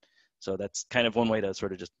secret. So that's kind of one way to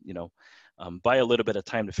sort of just, buy a little bit of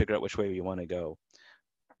time to figure out which way you want to go.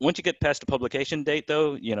 Once you get past the publication date,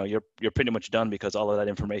 though, you're pretty much done because all of that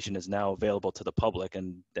information is now available to the public,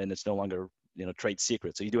 and then it's no longer, trade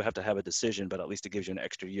secret. So you do have to have a decision, but at least it gives you an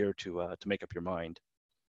extra year to make up your mind.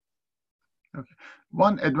 Okay.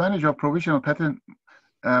 One advantage of provisional patent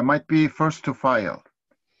might be first to file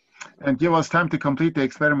and give us time to complete the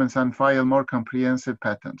experiments and file more comprehensive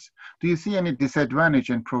patents. Do you see any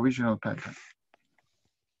disadvantage in provisional patent?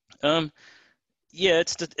 Yeah,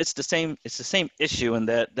 it's the same issue in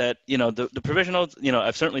that the provisionals,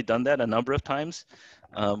 I've certainly done that a number of times,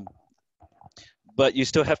 but you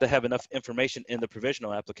still have to have enough information in the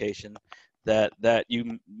provisional application that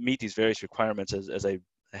you meet these various requirements as I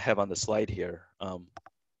have on the slide here.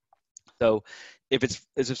 So if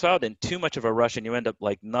it's filed in too much of a rush and you end up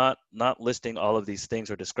like not listing all of these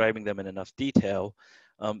things or describing them in enough detail,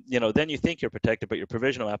 then you think you're protected, but your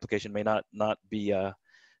provisional application may not be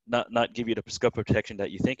not give you the scope of protection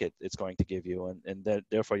that you think it's going to give you, and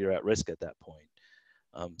therefore you're at risk at that point.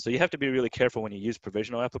 So you have to be really careful when you use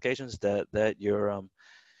provisional applications that you're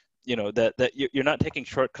that you're not taking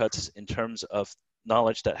shortcuts in terms of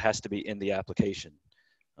knowledge that has to be in the application.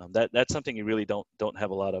 That's something you really don't have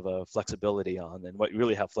a lot of flexibility on, and what you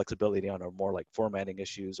really have flexibility on are more like formatting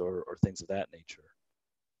issues or things of that nature.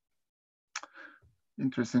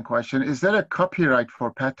 Interesting question. Is there a copyright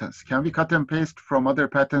for patents? Can we cut and paste from other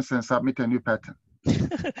patents and submit a new patent?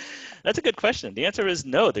 That's a good question. The answer is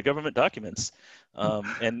no. They're government documents,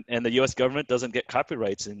 and the U.S. government doesn't get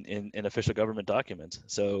copyrights in official government documents.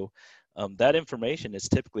 So that information is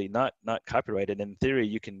typically not copyrighted. In theory,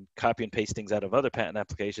 you can copy and paste things out of other patent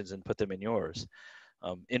applications and put them in yours.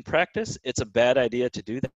 In practice, it's a bad idea to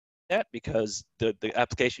do that because the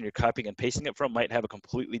application you're copying and pasting it from might have a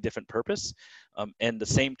completely different purpose, and the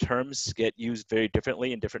same terms get used very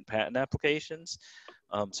differently in different patent applications.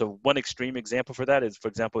 So one extreme example for that is, for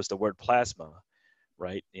example, is the word plasma,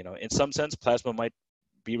 right? In some sense, plasma might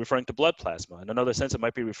be referring to blood plasma. In another sense, it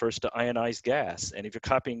might be refers to ionized gas. And if you're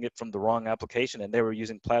copying it from the wrong application and they were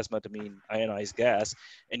using plasma to mean ionized gas,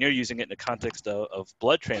 and you're using it in the context of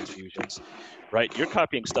blood transfusions, right? You're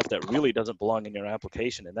copying stuff that really doesn't belong in your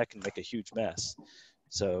application, and that can make a huge mess.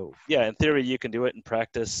 So yeah, in theory, you can do it. In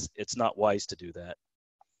practice, it's not wise to do that.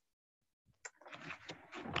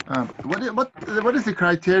 What is the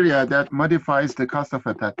criteria that modifies the cost of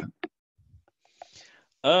a patent?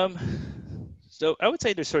 So I would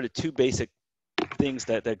say there's sort of two basic things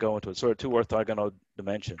that go into it, sort of two orthogonal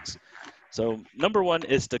dimensions. So number one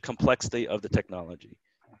is the complexity of the technology.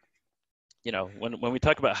 When we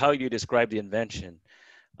talk about how you describe the invention,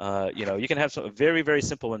 you can have some very, very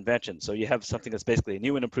simple invention. So you have something that's basically a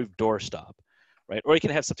new and improved doorstop, right? Or you can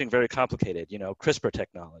have something very complicated, CRISPR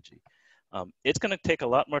technology. It's going to take a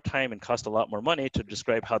lot more time and cost a lot more money to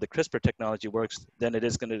describe how the CRISPR technology works than it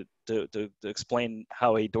is going to explain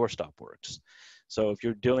how a doorstop works. So if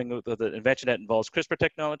you're dealing with an invention that involves CRISPR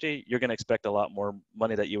technology, you're going to expect a lot more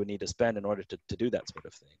money that you would need to spend in order to do that sort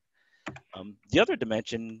of thing. The other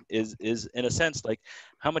dimension is in a sense like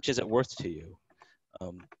how much is it worth to you?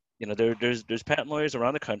 There's patent lawyers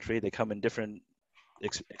around the country. They come in different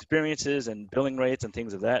experiences and billing rates and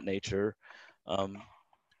things of that nature.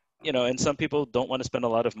 And some people don't want to spend a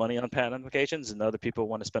lot of money on patent applications, and other people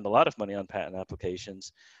want to spend a lot of money on patent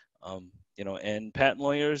applications. And patent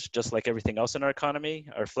lawyers, just like everything else in our economy,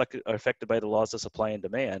 are affected by the laws of supply and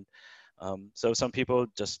demand. So some people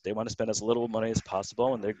they want to spend as little money as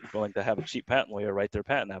possible, and they're willing to have a cheap patent lawyer write their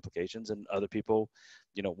patent applications. And other people,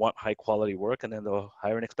 want high quality work, and then they'll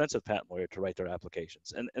hire an expensive patent lawyer to write their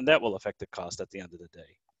applications. And that will affect the cost at the end of the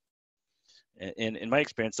day. And in my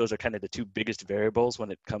experience, those are kind of the two biggest variables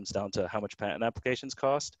when it comes down to how much patent applications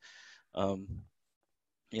cost.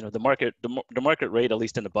 The market rate, at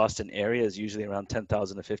least in the Boston area, is usually around $10,000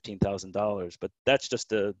 to $15,000, but that's just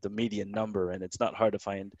the median number, and it's not hard to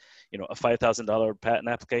find, a $5,000 patent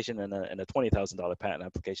application and a $20,000 patent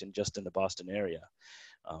application just in the Boston area.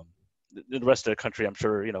 The rest of the country, I'm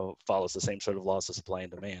sure, follows the same sort of laws of supply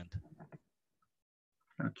and demand.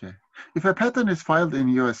 Okay. If a patent is filed in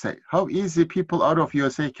USA, how easy people out of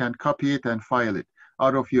USA can copy it and file it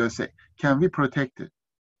out of USA? Can we protect it?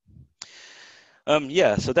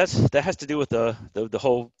 So that has to do with the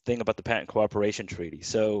whole thing about the patent cooperation treaty.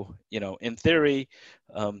 So in theory,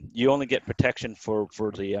 you only get protection for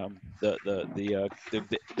the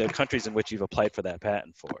countries in which you've applied for that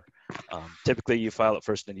patent for. Typically, you file it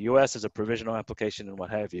first in the U.S. as a provisional application and what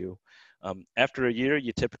have you. After a year,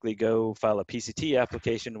 you typically go file a PCT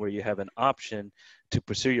application where you have an option to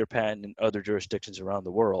pursue your patent in other jurisdictions around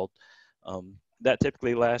the world. That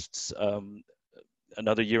typically lasts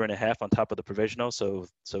another year and a half on top of the provisional, so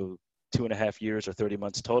 2.5 years or 30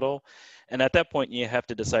 months total. And at that point, you have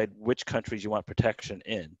to decide which countries you want protection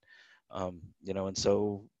in. And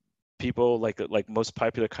so people like most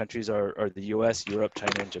popular countries are the US, Europe,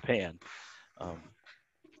 China, and Japan.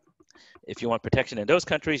 If you want protection in those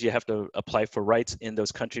countries, you have to apply for rights in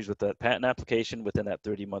those countries with that patent application within that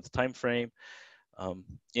 30-month time frame.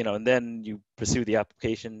 And then you pursue the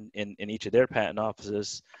application in each of their patent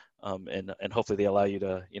offices. And hopefully they allow you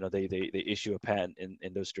to, they issue a patent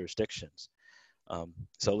in those jurisdictions.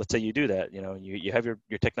 So let's say you do that, you have your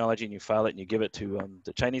technology and you file it and you give it to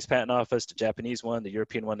the Chinese patent office, the Japanese one, the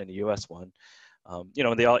European one, and the US one,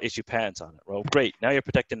 and they all issue patents on it. Well, great, now you're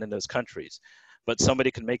protected in those countries. But somebody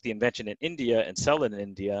can make the invention in India and sell it in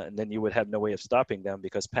India, and then you would have no way of stopping them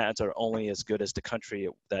because patents are only as good as the country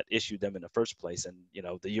that issued them in the first place. And,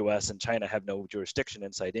 the US and China have no jurisdiction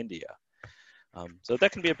inside India. So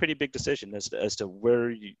that can be a pretty big decision as to where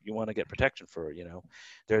you want to get protection for.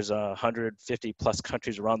 There's 150 plus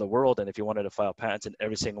countries around the world, and if you wanted to file patents in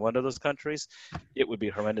every single one of those countries, it would be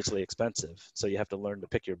horrendously expensive. So you have to learn to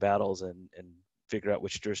pick your battles and figure out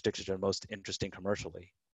which jurisdictions are most interesting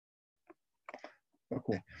commercially.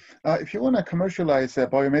 Okay. If you want to commercialize a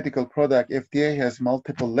biomedical product, FDA has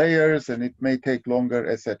multiple layers and it may take longer,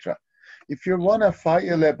 etc. If you want to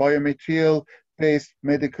file a biomaterial-based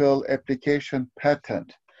medical application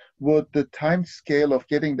patent, would the time scale of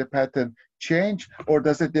getting the patent change, or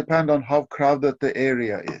does it depend on how crowded the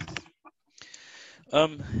area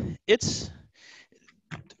is?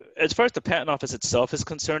 As far as the patent office itself is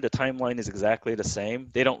concerned, the timeline is exactly the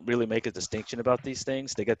same. They don't really make a distinction about these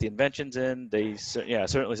things. They get the inventions in.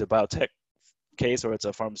 Certainly it's a biotech case or it's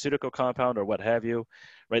a pharmaceutical compound or what have you,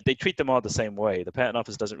 right? They treat them all the same way. The patent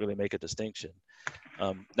office doesn't really make a distinction.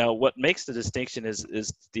 Now, what makes the distinction is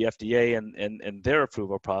the FDA and their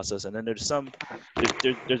approval process. And then there's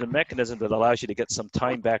a mechanism that allows you to get some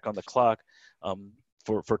time back on the clock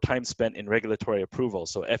for time spent in regulatory approval.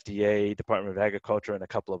 So FDA, Department of Agriculture, and a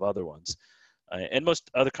couple of other ones. And most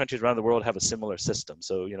other countries around the world have a similar system.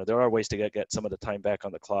 So, there are ways to get some of the time back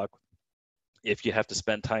on the clock if you have to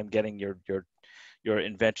spend time getting your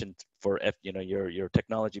invention for your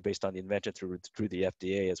technology based on the invention through the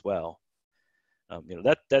FDA as well.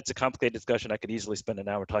 That's a complicated discussion. I could easily spend an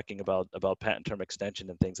hour talking about patent term extension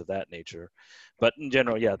and things of that nature. But in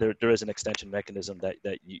general, yeah, there is an extension mechanism that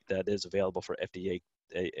is available for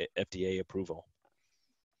FDA approval.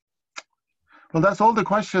 Well, that's all the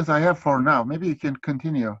questions I have for now. Maybe you can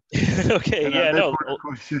continue. Okay,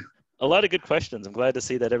 a lot of good questions. I'm glad to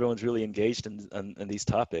see that everyone's really engaged in these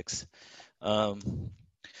topics.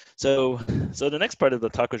 So the next part of the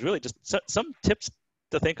talk was really just some tips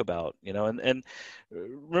to think about, and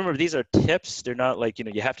remember, these are tips. They're not like,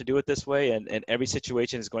 you have to do it this way, and every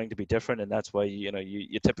situation is going to be different. And that's why,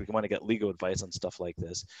 you typically want to get legal advice on stuff like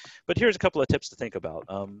this. But here's a couple of tips to think about.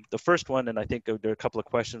 The first one, and I think there are a couple of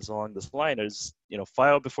questions along this line, is,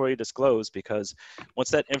 file before you disclose, because once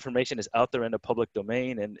that information is out there in the public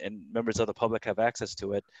domain and members of the public have access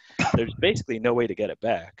to it, there's basically no way to get it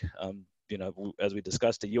back. As we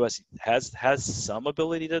discussed, the U.S. has some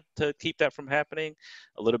ability to keep that from happening,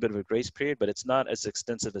 a little bit of a grace period, but it's not as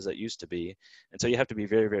extensive as it used to be. And so you have to be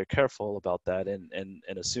very, very careful about that and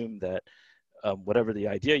assume that whatever the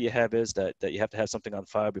idea you have is, that you have to have something on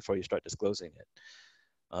file before you start disclosing it.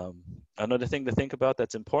 Another thing to think about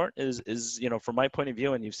that's important is from my point of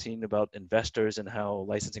view, and you've seen about investors and how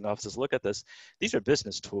licensing offices look at this, these are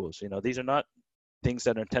business tools. These are not things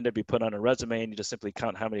that are intended to be put on a resume and you just simply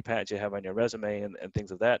count how many patents you have on your resume and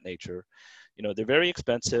things of that nature. They're very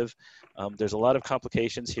expensive. There's a lot of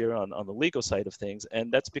complications here on the legal side of things,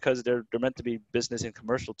 and that's because they're meant to be business and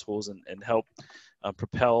commercial tools and help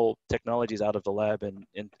propel technologies out of the lab and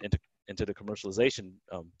into the commercialization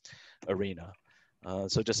arena.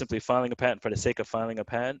 So just simply filing a patent for the sake of filing a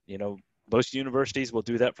patent, most universities will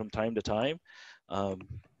do that from time to time,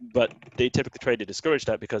 but they typically try to discourage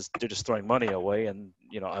that because they're just throwing money away, and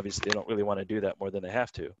obviously they don't really want to do that more than they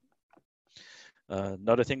have to.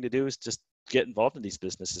 Another thing to do is just get involved in these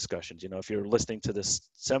business discussions. If you're listening to this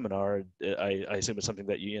seminar, I assume it's something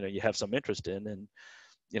that you have some interest in, and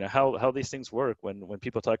how these things work when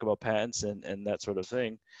people talk about patents and that sort of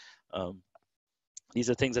thing. These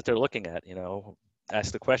are things that they're looking at.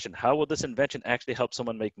 Ask the question: how will this invention actually help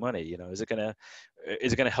someone make money? Is it gonna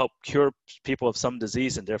help cure people of some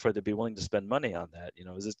disease, and therefore they'd be willing to spend money on that?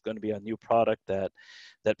 Is this going to be a new product that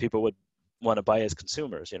people would want to buy as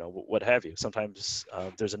consumers? What have you? Sometimes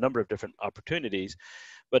there's a number of different opportunities,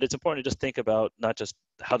 but it's important to just think about not just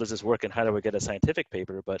how does this work and how do we get a scientific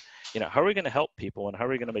paper, but how are we going to help people and how are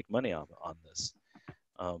we going to make money on this?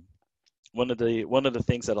 One of the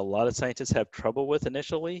things that a lot of scientists have trouble with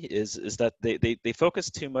initially is that they focus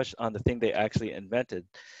too much on the thing they actually invented,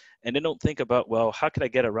 and they don't think about, well, how could I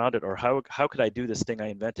get around it, or how could I do this thing I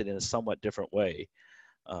invented in a somewhat different way?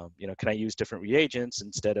 Can I use different reagents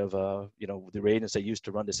instead of the reagents I used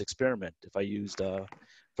to run this experiment? If I used, for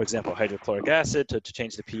example, hydrochloric acid to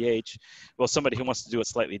change the pH, well, somebody who wants to do it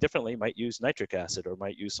slightly differently might use nitric acid or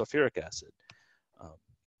might use sulfuric acid.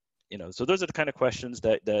 So those are the kind of questions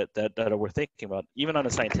that are worth thinking about, even on the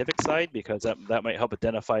scientific side, because that might help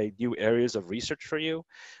identify new areas of research for you.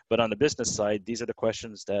 But on the business side, these are the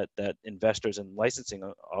questions that investors and licensing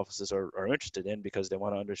offices are interested in, because they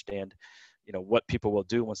want to understand, what people will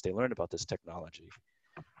do once they learn about this technology.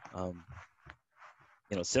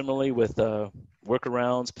 Similarly with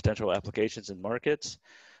workarounds, potential applications and markets.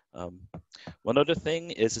 One other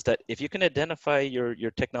thing is that if you can identify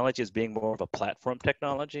your technology as being more of a platform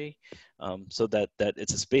technology, so that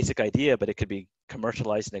it's this basic idea, but it could be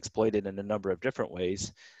commercialized and exploited in a number of different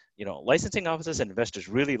ways, licensing offices and investors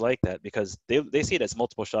really like that, because they see it as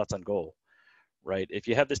multiple shots on goal. Right? If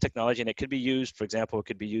you have this technology and it could be used, for example, it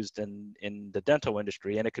could be used in the dental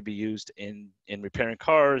industry, and it could be used in repairing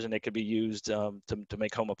cars, and it could be used to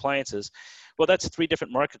make home appliances. Well, that's 3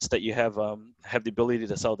 different markets that you have the ability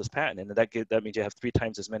to sell this patent, and that means you have 3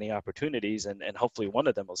 times as many opportunities, and hopefully one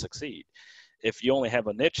of them will succeed. If you only have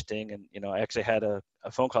a niche thing, and I actually had a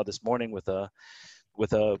phone call this morning with a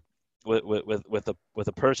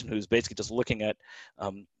person who's basically just looking at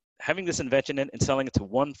having this invention and selling it to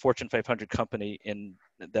one Fortune 500 company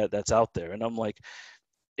that's out there. And I'm like,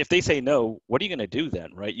 if they say no, what are you going to do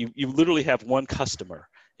then, right? You literally have one customer.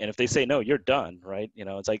 And if they say no, you're done, right?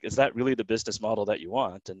 It's like, is that really the business model that you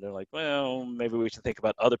want? And they're like, well, maybe we should think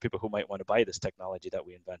about other people who might want to buy this technology that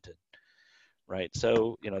we invented, right?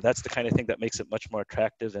 So, that's the kind of thing that makes it much more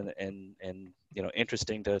attractive and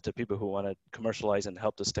interesting to people who want to commercialize and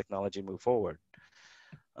help this technology move forward.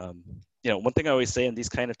 One thing I always say in these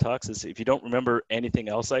kind of talks is, if you don't remember anything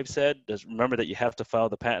else I've said, just remember that you have to file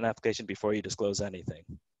the patent application before you disclose anything.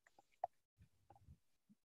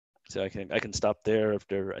 So I can stop there.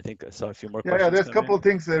 I think I saw a few more questions. Yeah, there's a couple of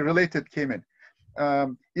things related came in.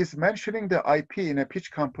 Is mentioning the IP in a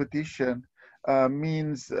pitch competition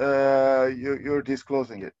means you're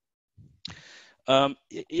disclosing it?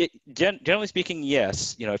 Generally speaking,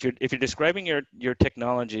 yes. If you're describing your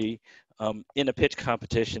technology in a pitch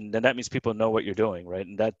competition, then that means people know what you're doing, right?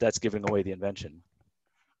 And that's giving away the invention.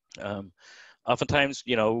 Oftentimes,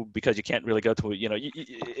 because you can't really go to,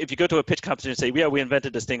 if you go to a pitch competition and say, yeah, we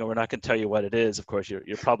invented this thing and we're not going to tell you what it is, of course, you're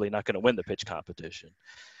probably not going to win the pitch competition.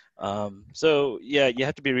 So yeah, you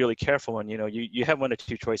have to be really careful, and you have one of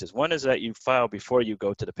two choices. One is that you file before you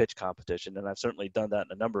go to the pitch competition, and I've certainly done that on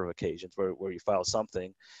a number of occasions where you file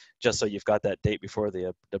something just so you've got that date before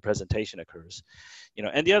the presentation occurs.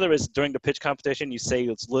 And the other is during the pitch competition, you say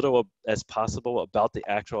as little as possible about the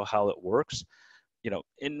actual how it works.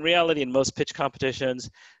 In reality, in most pitch competitions,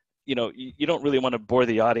 you don't really want to bore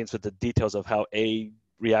the audience with the details of how A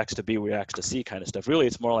reacts to B reacts to C kind of stuff. Really,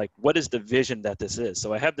 it's more like, what is the vision that this is?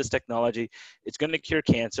 So I have this technology. It's going to cure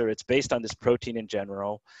cancer. It's based on this protein in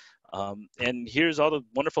general. And here's all the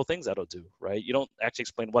wonderful things that'll do, right? You don't actually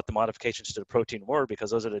explain what the modifications to the protein were,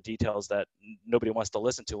 because those are the details that nobody wants to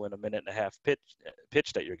listen to in a minute and a half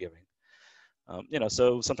pitch that you're giving.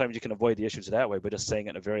 So sometimes you can avoid the issues that way by just saying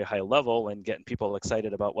it at a very high level and getting people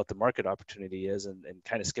excited about what the market opportunity is, and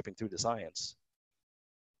kind of skipping through the science.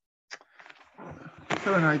 I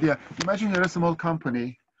have an idea. Imagine you're a small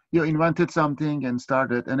company. You invented something and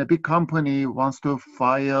started, and a big company wants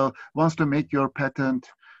to make your patent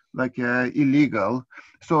like illegal.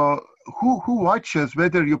 So who watches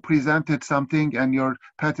whether you presented something and your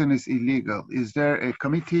patent is illegal? Is there a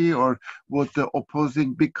committee, or would the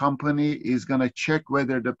opposing big company is going to check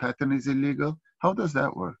whether the patent is illegal? How does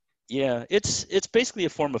that work? Yeah, it's basically a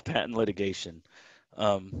form of patent litigation.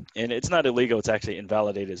 And it's not illegal, it's actually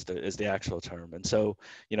invalidated is the actual term. And so,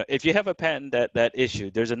 if you have a patent that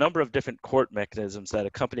issued, there's a number of different court mechanisms that a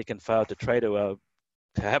company can file to try to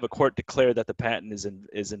have a court declare that the patent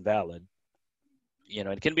is invalid.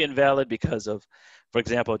 It can be invalid because of, for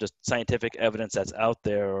example, just scientific evidence that's out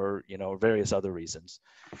there, or various other reasons.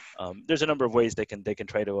 There's a number of ways they can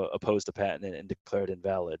try to oppose the patent and declare it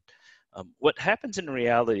invalid. What happens in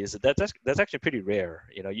reality is that's actually pretty rare.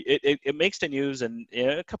 It makes the news, and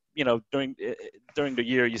during the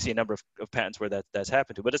year you see a number of patents where that's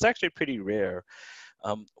happened to, but it's actually pretty rare.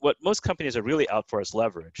 What most companies are really out for is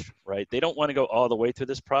leverage, right? They don't want to go all the way through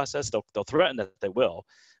this process. They'll threaten that they will,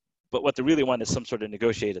 but what they really want is some sort of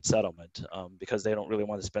negotiated settlement, because they don't really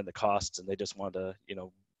want to spend the costs, and they just want to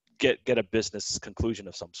get a business conclusion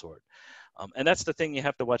of some sort. And that's the thing you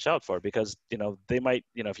have to watch out for, because they might,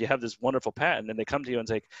 if you have this wonderful patent and they come to you and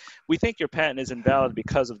say, we think your patent is invalid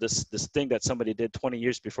because of this thing that somebody did 20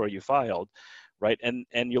 years before you filed, right? And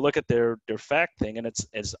you look at their fact thing, and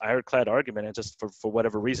it's ironclad argument, and just for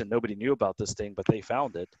whatever reason nobody knew about this thing, but they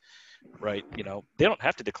found it, right? They don't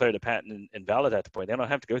have to declare the patent invalid at the point. They don't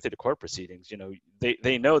have to go through the court proceedings.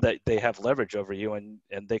 They know that they have leverage over you, and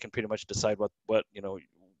they can pretty much decide what what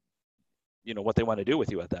they want to do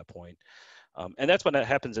with you at that point. And that's when that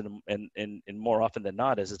happens in more often than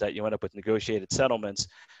not, is that you end up with negotiated settlements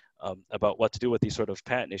about what to do with these sort of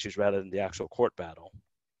patent issues rather than the actual court battle.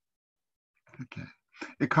 Okay.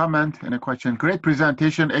 A comment and a question. Great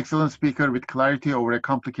presentation, excellent speaker with clarity over a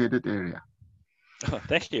complicated area. Oh,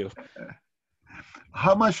 thank you.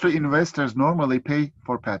 How much do investors normally pay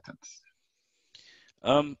for patents?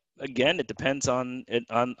 Again, it depends on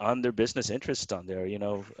their business interest on there.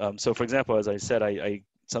 So for example, as I said, I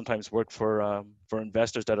sometimes work for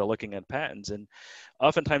investors that are looking at patents, and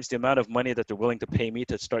oftentimes the amount of money that they're willing to pay me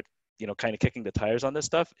to start kind of kicking the tires on this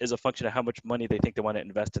stuff is a function of how much money they think they want to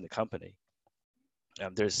invest in the company.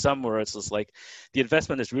 There's some where it's just like the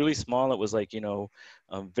investment is really small. It was like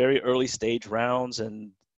very early stage rounds,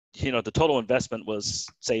 and the total investment was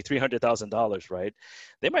say $300,000, right?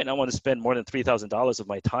 They might not want to spend more than $3,000 of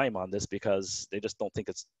my time on this because they just don't think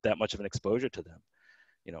it's that much of an exposure to them.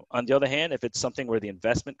 On the other hand, if it's something where the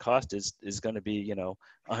investment cost is going to be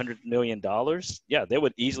 $100 million, yeah, they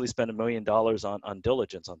would easily spend $1 million on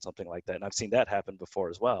diligence on something like that, and I've seen that happen before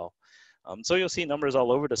as well. So you'll see numbers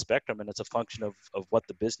all over the spectrum, and it's a function of what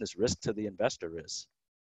the business risk to the investor is.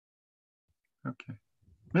 Okay.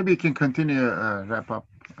 Maybe you can continue, wrap up.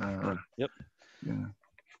 Yep. Yeah.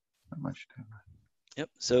 Not much time. Yep.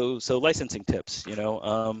 So licensing tips,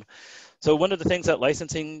 so one of the things that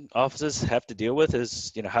licensing offices have to deal with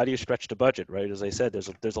is, how do you stretch the budget, right? As I said,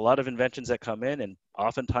 there's a lot of inventions that come in, and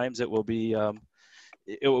oftentimes it will be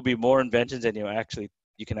more inventions than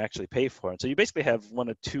you can actually pay for. And so you basically have one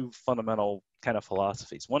of two fundamental kind of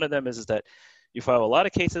philosophies. One of them is that you file a lot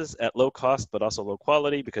of cases at low cost, but also low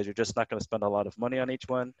quality, because you're just not going to spend a lot of money on each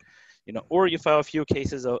one, or you file a few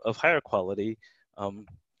cases of higher quality,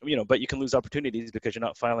 but you can lose opportunities because you're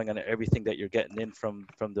not filing on everything that you're getting in from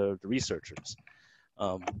the researchers.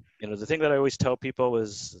 The thing that I always tell people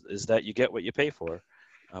is that you get what you pay for.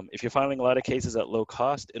 If you're filing a lot of cases at low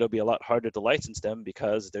cost, it'll be a lot harder to license them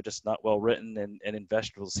because they're just not well written, and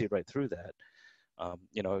investors will see right through that.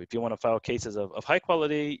 If you want to file cases of high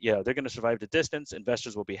quality, yeah, they're going to survive the distance.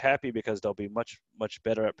 Investors will be happy because they'll be much, much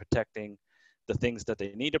better at protecting the things that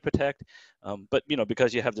they need to protect. But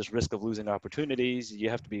because you have this risk of losing opportunities, you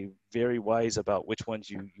have to be very wise about which ones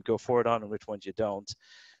you go forward on and which ones you don't.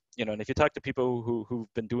 And if you talk to people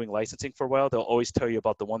who've been doing licensing for a while, they'll always tell you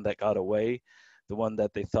about the one that got away, the one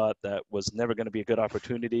that they thought that was never going to be a good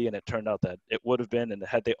opportunity, and it turned out that it would have been, and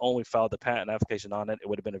had they only filed the patent application on it, it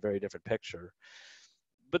would have been a very different picture.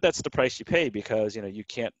 But that's the price you pay, because you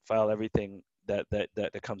can't file everything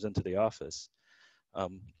that comes into the office.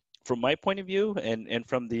 From my point of view, and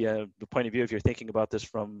from the point of view, if you're thinking about this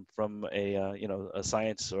from a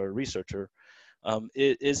science or a researcher,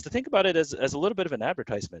 is to think about it as a little bit of an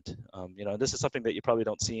advertisement. This is something that you probably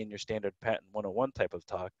don't see in your standard patent 101 type of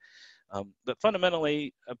talk. But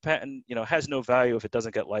fundamentally, a patent, has no value if it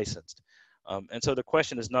doesn't get licensed. And so the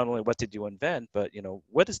question is not only what did you invent, but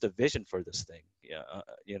what is the vision for this thing?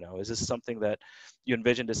 Is this something that you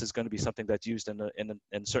envision this is going to be something that's used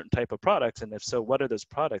in certain type of products? And if so, what do those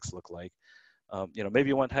products look like? Maybe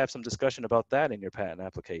you want to have some discussion about that in your patent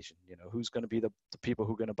application. Who's going to be the people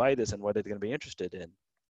who are going to buy this, and what are they going to be interested in?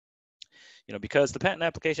 Because the patent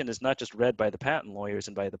application is not just read by the patent lawyers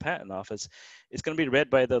and by the patent office. It's going to be read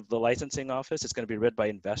by the licensing office. It's going to be read by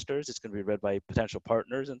investors. It's going to be read by potential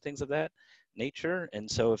partners and things of that nature. And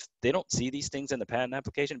so if they don't see these things in the patent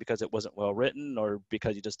application because it wasn't well written, or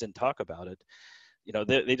because you just didn't talk about it,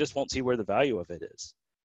 they just won't see where the value of it is.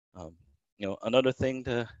 Another thing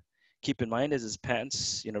to keep in mind is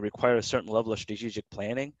patents, require a certain level of strategic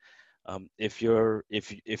planning. If your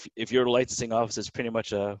licensing office is pretty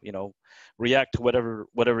much react to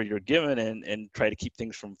whatever you're given and try to keep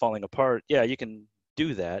things from falling apart, yeah, you can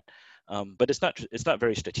do that. But it's not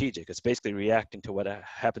very strategic. It's basically reacting to what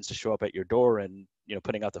happens to show up at your door and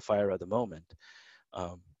putting out the fire at the moment.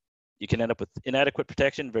 You can end up with inadequate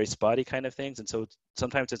protection, very spotty kind of things, and so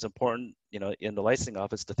sometimes it's important, in the licensing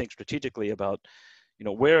office, to think strategically about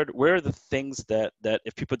where are the things that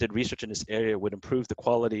if people did research in this area would improve the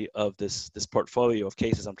quality of this portfolio of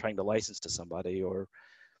cases I'm trying to license to somebody, or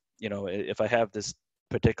if I have this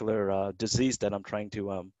particular disease that I'm trying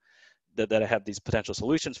to that I have these potential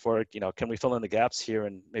solutions for, can we fill in the gaps here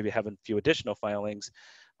and maybe have a few additional filings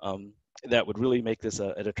that would really make this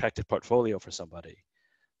an attractive portfolio for somebody.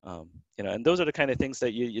 And those are the kind of things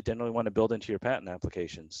that you generally want to build into your patent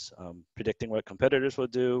applications. Predicting what competitors will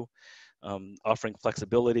do, offering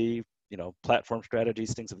flexibility, platform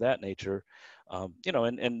strategies, things of that nature,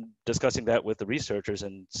 and discussing that with the researchers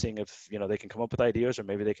and seeing if, they can come up with ideas, or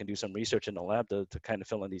maybe they can do some research in the lab to kind of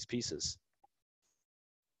fill in these pieces.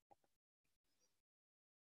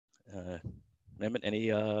 Mehmet,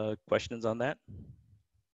 any questions on that?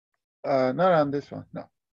 Not on this one, no.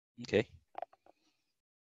 Okay.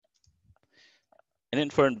 And then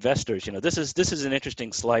for investors, this is an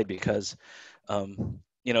interesting slide because,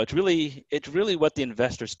 it's really what the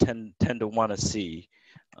investors tend to want to see,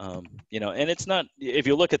 and it's not, if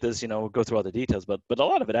you look at this, we'll go through all the details, but a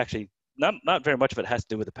lot of it actually, not very much of it has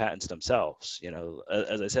to do with the patents themselves.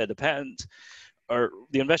 As I said, the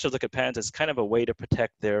investors look at patents as kind of a way to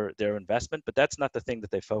protect their investment, but that's not the thing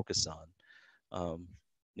that they focus on.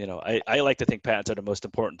 I like to think patents are the most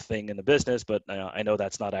important thing in the business, but I know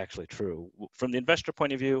that's not actually true. From the investor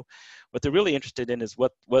point of view, what they're really interested in is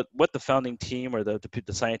what the founding team or the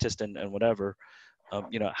scientist and whatever,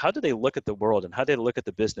 how do they look at the world and how do they look at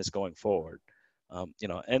the business going forward?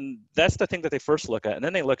 And that's the thing that they first look at, and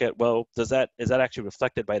then they look at, well, is that actually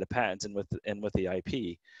reflected by the patents and with the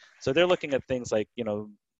IP? So they're looking at things like,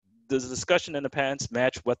 does the discussion in the patents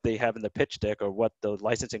match what they have in the pitch deck, or what the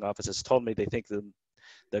licensing office has told me they think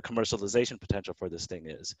the commercialization potential for this thing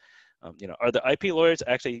is? Are the IP lawyers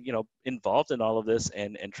actually, involved in all of this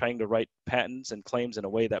and trying to write patents and claims in a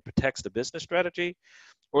way that protects the business strategy?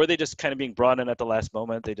 Or are they just kind of being brought in at the last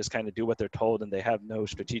moment? They just kind of do what they're told and they have no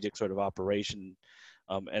strategic sort of operation,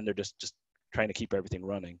 and they're just trying to keep everything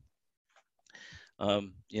running.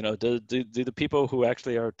 Do the people who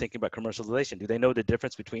actually are thinking about commercialization, do they know the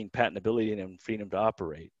difference between patentability and freedom to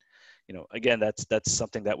operate? Again, that's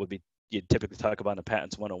something that you'd typically talk about in a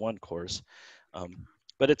patents 101 course.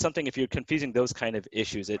 But it's something, if you're confusing those kind of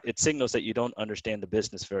issues, it signals that you don't understand the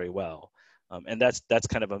business very well. And that's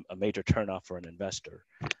kind of a major turnoff for an investor.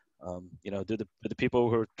 Do the people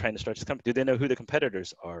who are trying to start this company, do they know who the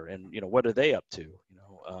competitors are, and what are they up to?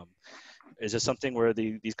 Is this something where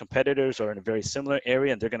these competitors are in a very similar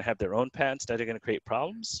area and they're going to have their own patents that are going to create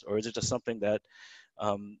problems, or is it just something that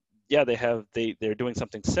they're doing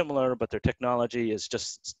something similar, but their technology is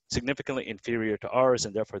just significantly inferior to ours,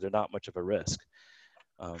 and therefore they're not much of a risk?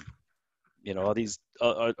 Are these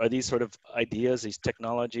sort of ideas, these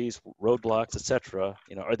technologies, roadblocks, etc.,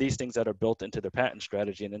 are these things that are built into their patent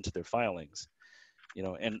strategy and into their filings?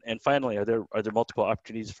 And finally, are there multiple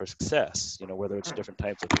opportunities for success? Whether it's different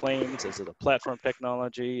types of claims, is it a platform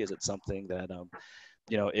technology? Is it something that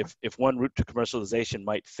if one route to commercialization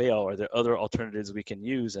might fail, are there other alternatives we can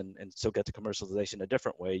use and still get to commercialization a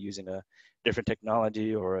different way using a different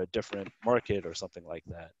technology or a different market or something like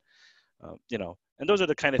that? And those are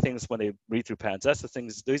the kind of things when they read through patents,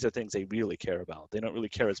 these are things they really care about. They don't really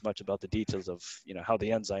care as much about the details of, how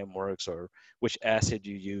the enzyme works or which acid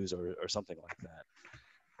you use or something like that.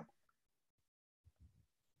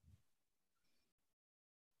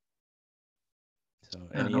 So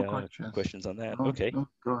any no questions on that? No, Okay. no,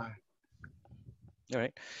 go ahead. All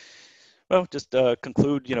right. Well, just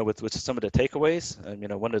conclude, with some of the takeaways. And,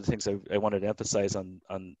 one of the things I wanted to emphasize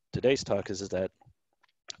on today's talk is that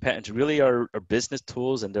patents really are business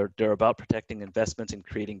tools, and they're about protecting investments and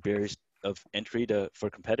creating barriers of entry for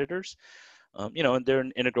competitors. And they're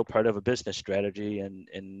an integral part of a business strategy.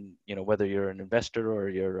 And whether you're an investor or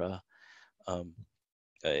you're a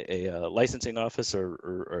licensing office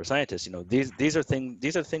or a scientist, these are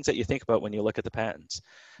things that you think about when you look at the patents,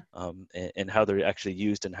 and how they're actually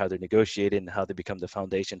used and how they're negotiated and how they become the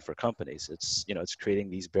foundation for companies. It's creating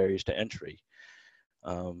these barriers to entry.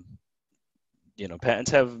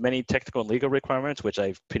 Patents have many technical and legal requirements, which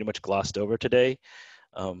I've pretty much glossed over today.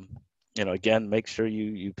 Again, make sure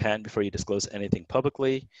you patent before you disclose anything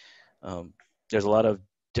publicly. There's a lot of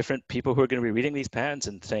different people who are going to be reading these patents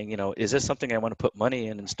and saying, is this something I want to put money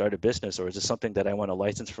in and start a business, or is this something that I want to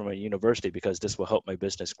license from a university because this will help my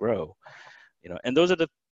business grow? And those are the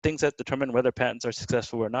things that determine whether patents are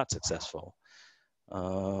successful or not successful.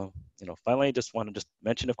 Finally, I just want to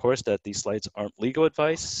mention, of course, that these slides aren't legal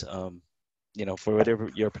advice. For whatever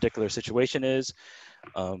your particular situation is,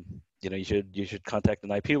 you should contact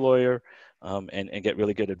an IP lawyer, and get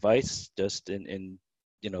really good advice, just in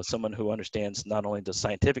someone who understands not only the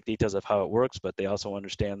scientific details of how it works, but they also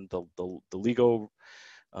understand the legal,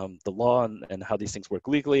 the law and how these things work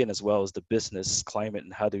legally, and as well as the business climate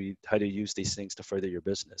and how do you use these things to further your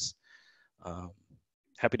business.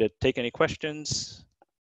 Happy to take any questions.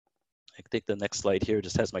 I think the next slide here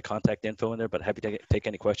just has my contact info in there, but happy to take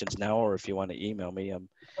any questions now, or if you want to email me, I'm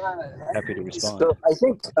happy to respond. So I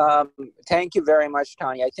think, thank you very much,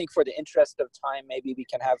 Tony. I think for the interest of time, maybe we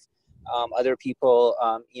can have other people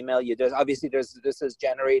email you. This has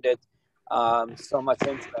generated so much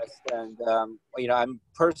interest, and I'm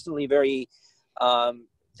personally very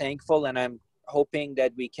thankful, and I'm hoping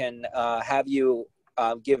that we can have you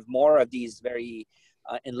give more of these very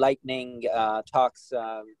enlightening talks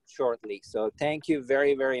shortly. So thank you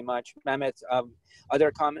very, very much. Mehmet,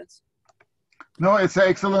 other comments? No, it's an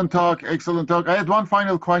excellent talk. Excellent talk. I had one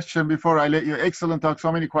final question before I let you. Excellent talk.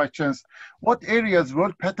 So many questions. What areas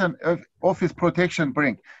World Patent Office protection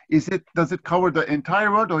bring? Does it cover the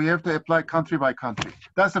entire world, or you have to apply country by country?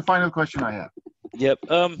 That's the final question I have. Yep.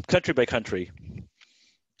 Country by country.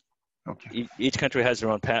 Okay. Each country has their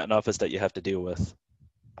own patent office that you have to deal with.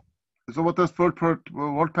 So what does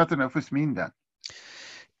World Patent Office mean then?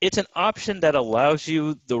 It's an option that allows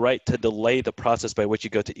you the right to delay the process by which you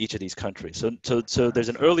go to each of these countries. So there's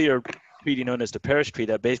an earlier treaty known as the Paris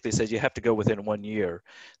Treaty that basically says you have to go within 1 year.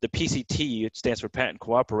 The PCT, it stands for Patent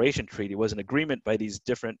Cooperation Treaty, was an agreement by these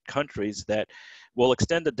different countries that will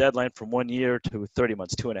extend the deadline from 1 year to 30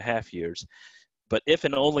 months, 2.5 years. But if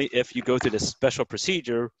and only if you go through this special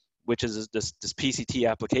procedure, which is this PCT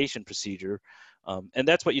application procedure, and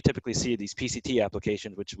that's what you typically see, these PCT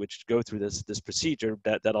applications, which go through this procedure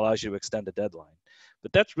that allows you to extend the deadline.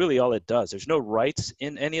 But that's really all it does. There's no rights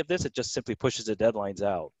in any of this. It just simply pushes the deadlines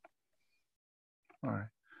out. All right.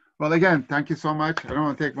 Well, again, thank you so much. I don't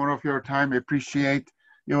want to take more of your time. I appreciate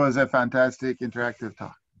it. Was a fantastic interactive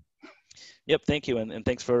talk. Yep, thank you. And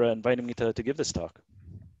thanks for inviting me to give this talk.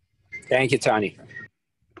 Thank you, Tony.